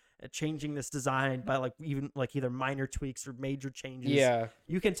trailer, changing this design by like even like either minor tweaks or major changes. Yeah.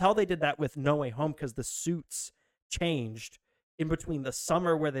 You can tell they did that with No Way Home because the suits changed in between the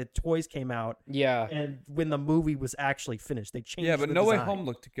summer where the toys came out Yeah. and when the movie was actually finished. They changed. Yeah, but the No Way design. Home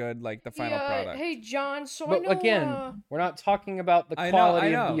looked good, like the final Yeah, product. Hey John, so I But know. again, we're not talking about the I know,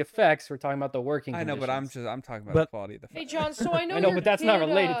 quality I of know. the effects. We're talking about the working I know, but conditions. I'm talking about But- the quality of the hey film. John, so I know. I know, your but that's not kid,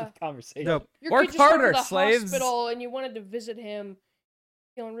 related to the conversation. No, Your Work kid just went harder, to the slaves. hospital and you wanted to visit him,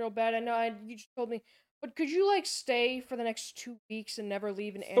 feeling real bad. I know. You just told me, but could you like stay for the next 2 weeks and never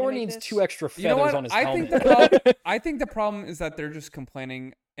leave and Thor animate needs this? 2 extra feathers You know what? on his I helmet. think the problem. I think the problem is that they're just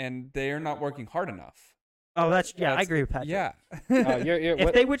complaining and they are not working hard enough. Oh, that's I That's- agree with Patrick. Yeah. You're, If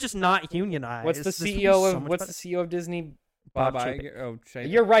what- they would just not unionize, what's the this would be CEO so of much what's better. the CEO of Disney? Bob Bob Iger. Oh, Shane.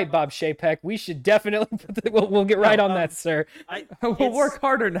 You're right, Bob Chapek. We should definitely we'll get right No, on that, sir. We'll It's- work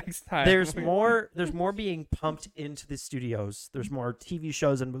harder next time. There's more being pumped into the studios. There's more TV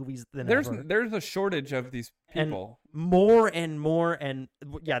shows and movies than ever. There's a shortage of these And people. More and more and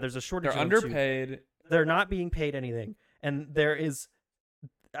yeah, there's a shortage. They're of them too. underpaid. They're not being paid anything, and there is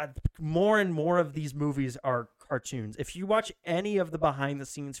more and more of these movies are cartoons. If you watch any of the behind the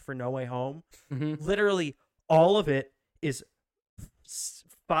scenes for No Way Home, Mhm. literally all of it is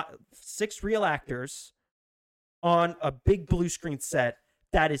 6 real actors on a big blue screen set.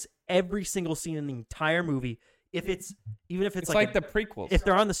 That is every single scene in the entire movie. If it's It's like the prequels. if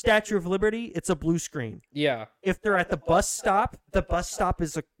they're on the Statue of Liberty, it's a blue screen. Yeah. If they're at the bus stop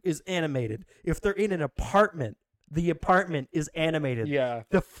is animated. If they're in an apartment, the apartment is animated. Yeah.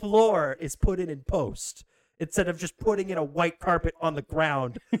 The floor is put in post. Instead of just putting in a white carpet on the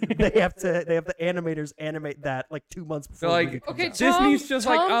ground, they have the animators animate that like 2 months before. They're the like, movie comes Okay, out. Disney's just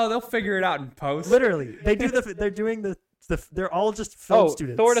like, Tom? oh, they'll figure it out in post. Literally, they're doing the they're all just film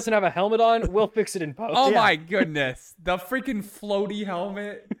students. Thor doesn't have a helmet on. We'll fix it in post. Oh Yeah. my goodness, the freaking floaty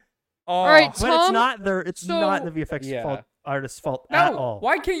helmet. Oh, All right, But it's Tom, not their. It's so- not the VFX Yeah. fault, artist's fault no, at all.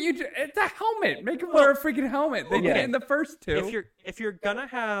 why can't you? It's a helmet. Make him wear a freaking helmet. They did Yeah. it in the first 2. If you're gonna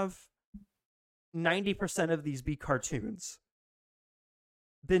have 90% of these be cartoons,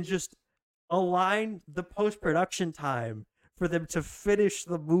 then just align the post-production time for them to finish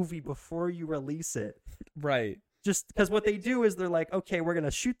the movie before you release it. Right. Just because what they do is they're like, okay, we're gonna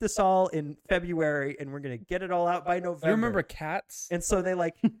shoot this all in February and we're gonna get it all out by November. You remember Cats? And so they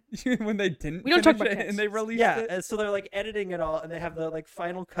like, when they didn't We don't talk finish about it and Cats. they released yeah, it? and so they're like editing it all, and they have the like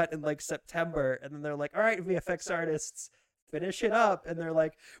final cut in like September, and then they're like, all right, VFX artists, finish it up, and they're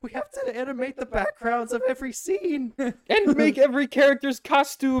like, we have to animate the backgrounds of every scene. And make every character's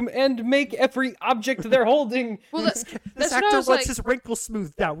costume and make every object they're holding. Well, This that's what I actor was wants like. his wrinkles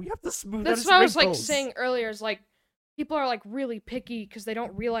smoothed down. We have to smooth out That's his what I was like wrinkles. saying earlier. Is like people are like really picky because they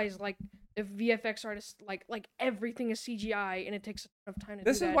don't realize like if VFX artists like everything is CGI and it takes a ton of time to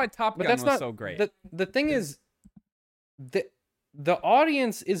This do is that. why Top But Gun that's was not so great. The thing is, the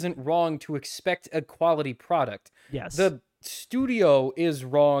audience isn't wrong to expect a quality product. Yes. The studio is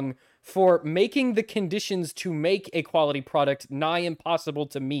wrong for making the conditions to make a quality product nigh impossible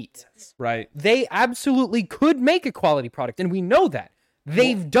to meet. Right. They absolutely could make a quality product, and we know that.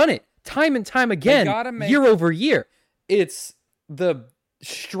 They've done it time and time again, gotta make- year over year. It's the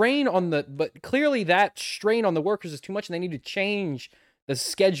strain on but clearly that strain on the workers is too much, and they need to change the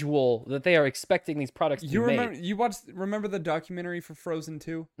schedule that they are expecting these products to You be remember remember the documentary for Frozen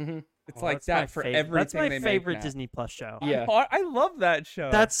 2? Mm-hmm. It's like that's my that for favorite. everything That's my they favorite make now. Disney Plus show. Yeah. I love that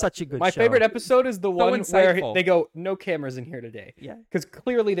show. That's such a good My show. favorite episode is the one where insightful. they go, "No cameras in here today," Yeah. because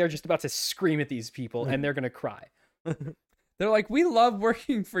clearly they're just about to scream at these people and they're gonna cry. They're like, we love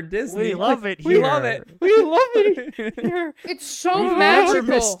working for Disney. We love it We here. love it. We love it here. It's so We've magical. never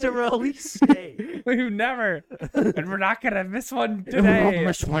missed a release date. We've never, and we're not gonna miss one today.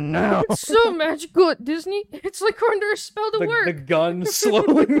 Miss one now. It's so magical at Disney. It's like we're under a spell to The work. gun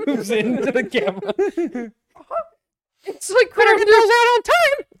slowly moves into the camera. It's like we're under on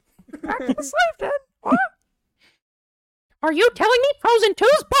time. Back to the slave den. What? Are you telling me Frozen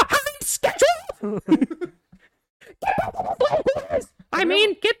 2's behind schedule? I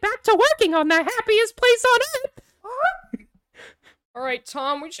mean, get back to working on the happiest place on earth. All right,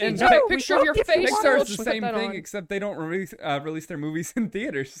 Tom. We just need And to take a we picture of your don't give you face. one. and we'll Pixar's the just put same that thing, on. except they don't release their movies in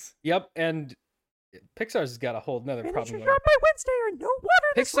theaters. Yep, and Pixar's got a whole nother Finish problem. your There. job by Wednesday or no water.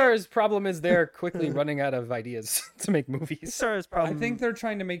 Pixar's problem is they're quickly running out of ideas to make movies. Pixar's I problem. think they're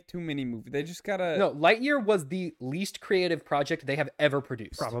trying to make too many movies. They just gotta. No, Lightyear was the least creative project they have ever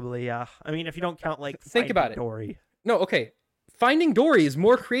produced. probably, yeah. I mean, if you don't count like Think about Finding it. Dory. No, okay. Finding Dory is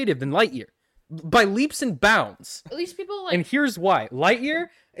more creative than Lightyear by leaps and bounds. At least people like. And here's why. Lightyear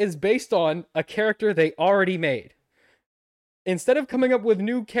is based on a character they already made. Instead of coming up with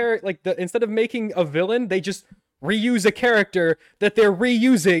new instead of making a villain, they just reuse a character that they're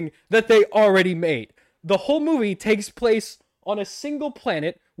reusing that they already made. The whole movie takes place on a single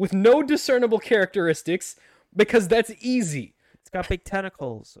planet with no discernible characteristics because that's easy. It's got big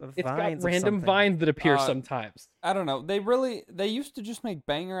tentacles of It's vines. got of random something. vines that appear Uh, sometimes. I don't know. They used to just make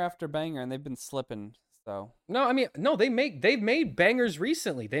banger after banger, and they've been slipping. So No, I mean, no, they've made bangers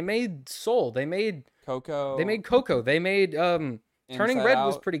recently. They made Soul. They made Coco. Coco. They made Turning Inside Red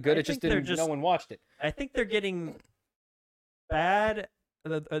was Out. pretty good. I It just think they're didn't. just- No one watched it. I think they're getting bad.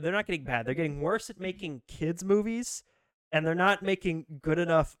 They're not getting bad. They're getting worse at making kids movies, and they're not making good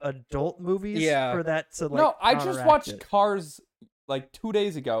enough adult movies Yeah. for that to like. No, I just counteract watched it. Cars like 2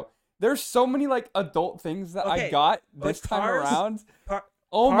 days ago. There's so many like adult things that I Okay, got but this time Cars- around. Car-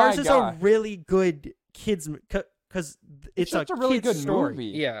 Oh Cars my is god! a really good kids because it's just a really kid's good story. movie.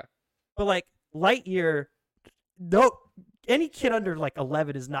 Yeah. But like Lightyear, no, any kid under like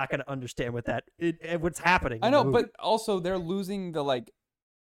 11 is not going to understand what's happening. I in the know, movie. but also they're losing the like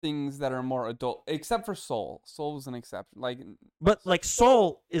things that are more adult, except for Soul. Soul was an exception. But like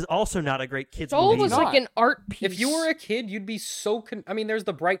Soul is also not a great kids Soul movie. was not. like an art piece. If you were a kid, you'd be so. I mean, there's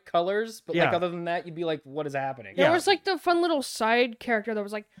the bright colors, but like Yeah. other than that, you'd be like, "What is happening?" There Yeah. was like the fun little side character that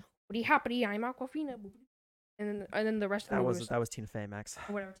was like, "Woody happity, I'm Aquafina," and then the rest of the that movie was that was Tina Fey, Max.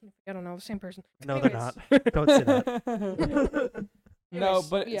 whatever. I don't know, the same person. No, they're Anyways. not. Don't say that. no, Anyways,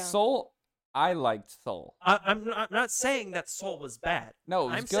 but yeah. Soul, I liked Soul. I'm not saying that Soul was bad. No, it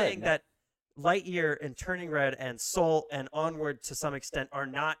was I'm good. saying that Lightyear and Turning Red and Soul and Onward to some extent are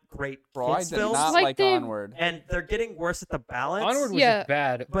not great Bro, I kids did films, not Like like they- Onward. and they're getting worse at the balance. Onward was Yeah, just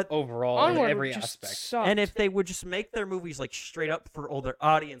bad, but overall in Onward every just aspect. sucked. And if they would just make their movies like straight up for older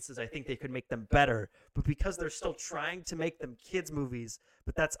audiences, I think they could make them better. But because they're still trying to make them kids movies,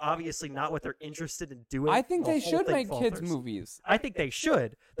 but that's obviously not what they're interested in doing. I think the they whole should thing make kids falters. movies. I think they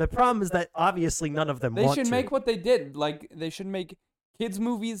should. The problem is that obviously none of them They want should to. make what they did. Like they should make kids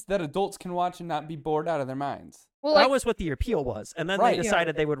movies that adults can watch and not be bored out of their minds. well, That like, was what the appeal was, and then Right. they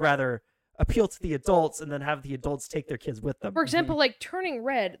decided they would rather appeal to the adults and then have the adults take their kids with them. for example, like Turning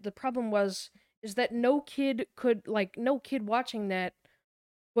Red, the problem is that no kid watching that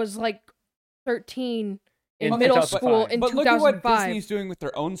was like 13 in In middle 2005. school in But look at what 2005. Disney's doing with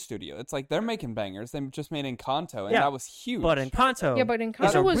their own studio. It's like they're making bangers. They just made Encanto, and Yeah, that was huge. But Encanto, Yeah, but is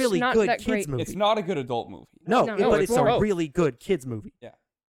Encanto a was really not good that kids great. movie. it's not a good adult movie. No, No, but it's it's a both. really good kids movie.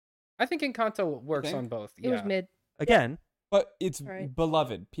 I think Encanto works think? on both. It was yeah. mid. Again, But it's Right.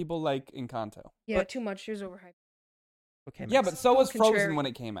 beloved. People like Encanto. Yeah, But- too much. It was overhyped. okay, Yeah, Max. but so was Contrary. Frozen when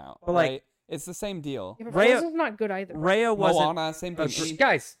it came out. But, like- right? It's the same deal. Yeah, but Raya- Frozen's not good either. Raya wasn't. Moana, same thing.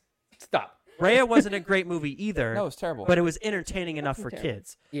 Guys, stop. Raya wasn't a great movie either. No, it's terrible. but it was entertaining enough for Terrible.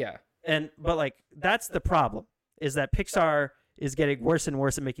 kids. Yeah. But like that's the problem, is that Pixar is getting worse and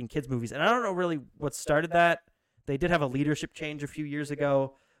worse at making kids movies. And I don't know really what started that. They did have a leadership change a few years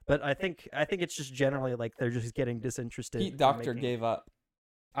ago, but I think it's just generally like they're just getting disinterested. Pete Docter gave up.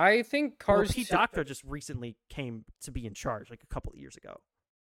 I think Well, Cars. Pete Docter just recently came to be in charge like a couple of years ago.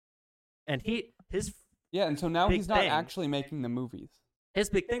 And his Yeah, and so now big he's not thing- actually making the movies. His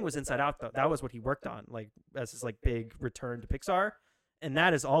big thing was Inside Out, though. That was what he worked on, like as his like big return to Pixar, and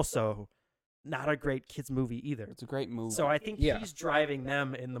that is also not a great kids movie either. It's a great movie. So I think Yeah. he's driving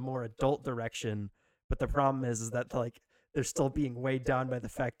them in the more adult direction, but the problem is that like they're still being weighed down by the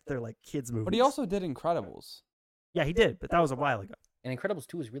fact that they're like kids movies. But he also did Incredibles. yeah, he did, but that was a while ago. And Incredibles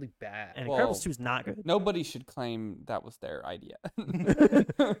 2 is really bad. And Well, Incredibles 2 is not good. Nobody should claim that was their idea.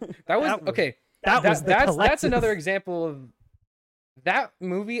 That was was- That was the that's collective. another example of that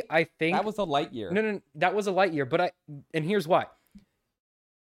movie. I think That was a Lightyear. no, that was a Lightyear. But and here's why.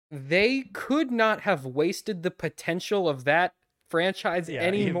 They could not have wasted the potential of that franchise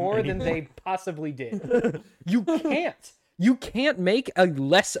any more than they possibly did. You can't make a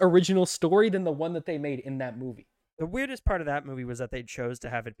less original story than the one that they made in that movie. The weirdest part of that movie was that they chose to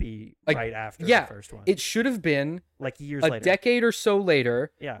have it be Like, right after yeah, the first one. It should have been like years a later. decade or so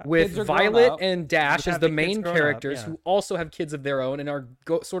later, Yeah. with Kids are grown Violet up. and Dash You'd as have the the kids main grown up, characters yeah. who also have kids of their own and are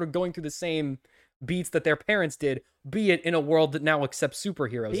sort of going through the same beats that their parents did, be it in a world that now accepts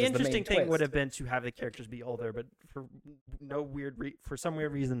superheroes. The as the main interesting thing twist. would have been to have the characters be older, but for for some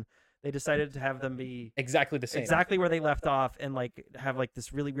weird reason, they decided to have them be exactly the same. exactly where they left off and like have like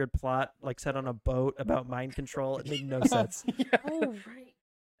this really weird plot like set on a boat about mind control. It made no sense. Oh right.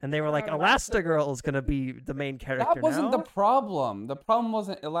 And they were like, Elastigirl is gonna be the main character. That wasn't now. the problem. The problem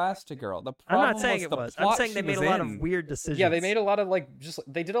wasn't Elastigirl. The I'm problem not saying was it the was. I'm plot saying they she made a was lot in. of weird decisions. Yeah, they made a lot of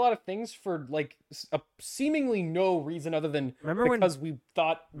they did a lot of things for like a seemingly no reason other than because we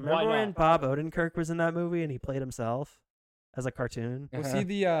thought why Remember when not? Bob Odenkirk was in that movie and he played himself as a cartoon? Was he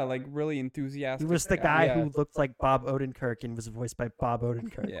the like really enthusiastic? He was the guy Yeah. who looked like Bob Odenkirk and was voiced by Bob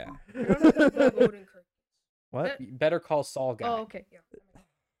Odenkirk. Yeah. I don't know who Bob Odenkirk is. What? Better Call Saul guy. Oh, okay.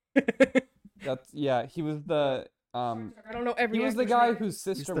 Yeah. He was the I don't know every. he was the actor's guy name. whose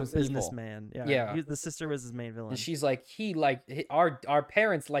He's sister the was evil. businessman. Yeah. Yeah. The sister was his main villain. And she's like, our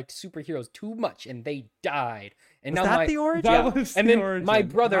parents liked superheroes too much and they died. And Was now that my the origin? That yeah. was and the then origin. my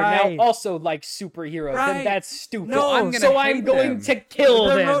brother Right. now also likes superheroes. Right. And that's stupid. No, I'm so gonna I'm hate going them. to kill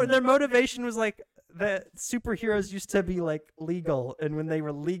their, them. their motivation was like that superheroes used to be like legal, and when they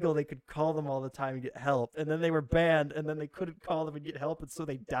were legal, they could call them all the time and get help, and then they were banned, and then they couldn't call them and get help, and so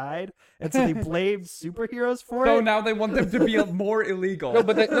they died, and so they blamed superheroes for So it. now they want them to be more illegal. No,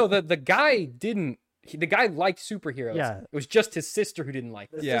 but the guy didn't. The guy liked superheroes. Yeah. It was just his sister who didn't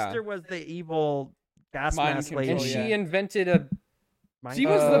like them. The Yeah. sister was the evil gas Mind mask control, lady. And yeah. she invented a She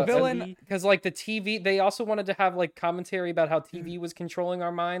was the Uh, villain. because like the TV. They also wanted to have like commentary about how TV was controlling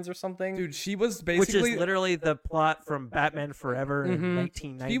our minds or something. Dude, she was which basically is literally the plot from Batman Forever in Mhm.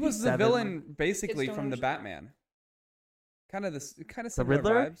 1997. he was the villain basically Kids don't from the understand. Batman. Kind of The similar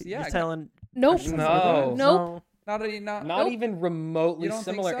Riddler? vibes. You're Yeah. telling Nope. Christian No. Riddler? Nope. Not Not Nope. even remotely You don't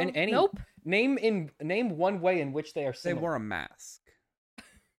think similar so? in any. Nope. Name one way in which they are They similar. wore a mask.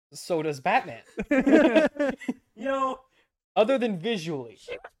 So does Batman. You know, Other than visually.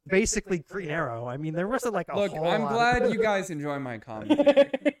 basically Green Arrow. I mean, there wasn't like a Look, whole I'm lot glad of... you guys enjoy my comedy.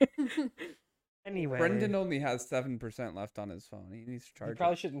 Anyway, Brendan only has 7% left on his phone. He needs to He charge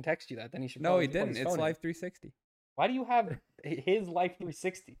probably it. shouldn't text you that. Then he should. No, probably he put didn't. his It's phone in. Life 360. Why do you have his Life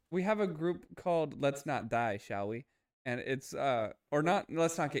 360? We have a group called Let's Not Die, shall we? And it's or not.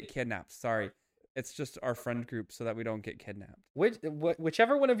 Let's not get kidnapped. Sorry, it's just our friend group so that we don't get kidnapped.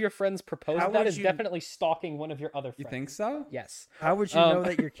 Whichever one of your friends proposed How that would is you- definitely stalking one of your other friends. You think so? Yes. how would you Um, know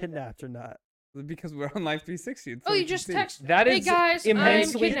that you're kidnapped or not? Because we're on Life 360. Oh, you just text. That Hey is guys, I'm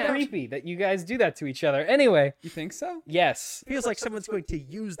immensely kidnapped. creepy that you guys do that to each other. Anyway, You think so? yes. Feels like someone's going to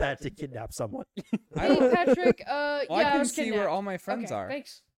use that to kidnap someone. I Hey don't. Patrick. Well, Yeah, I I can was see kidnapped. where all my friends Okay, are.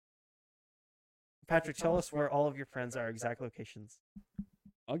 Thanks. Patrick, tell us where all of your friends are, exact locations.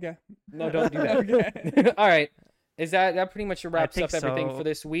 Okay. No, don't do that. Okay. All right. Is that pretty much wraps think up everything so. for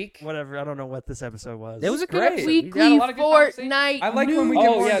this week? Whatever. I don't know what this episode was. It was a good great. episode. We We had Weekly a lot of good conversation. Fortnite. I like when we news. get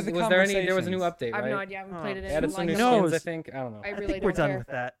Oh more yeah, into the there was a new conversations. update, I have right? no idea. I haven't played it They in added like some new a No, skins, it's- I think. I don't know. I I really think we're don't done care. with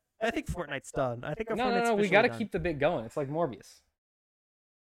that. I think Fortnite's done. I think No, Fortnite's we officially got to done. keep the bit going. It's like Morbius.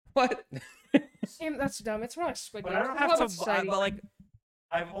 What? Damn, that's dumb. It's not like Squid But Game. I don't It's have not to. exciting. But like,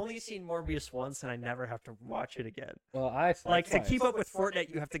 I've only seen Morbius once, and I never have to watch it again. Well, I Like to keep up with Fortnite,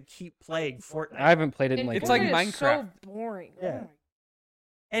 you have to keep playing Fortnite. I haven't played it in And like It's a like year. Fortnite is so Minecraft. boring. Yeah. Oh my-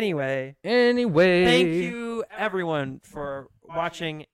 Anyway, Anyway, thank you everyone for watching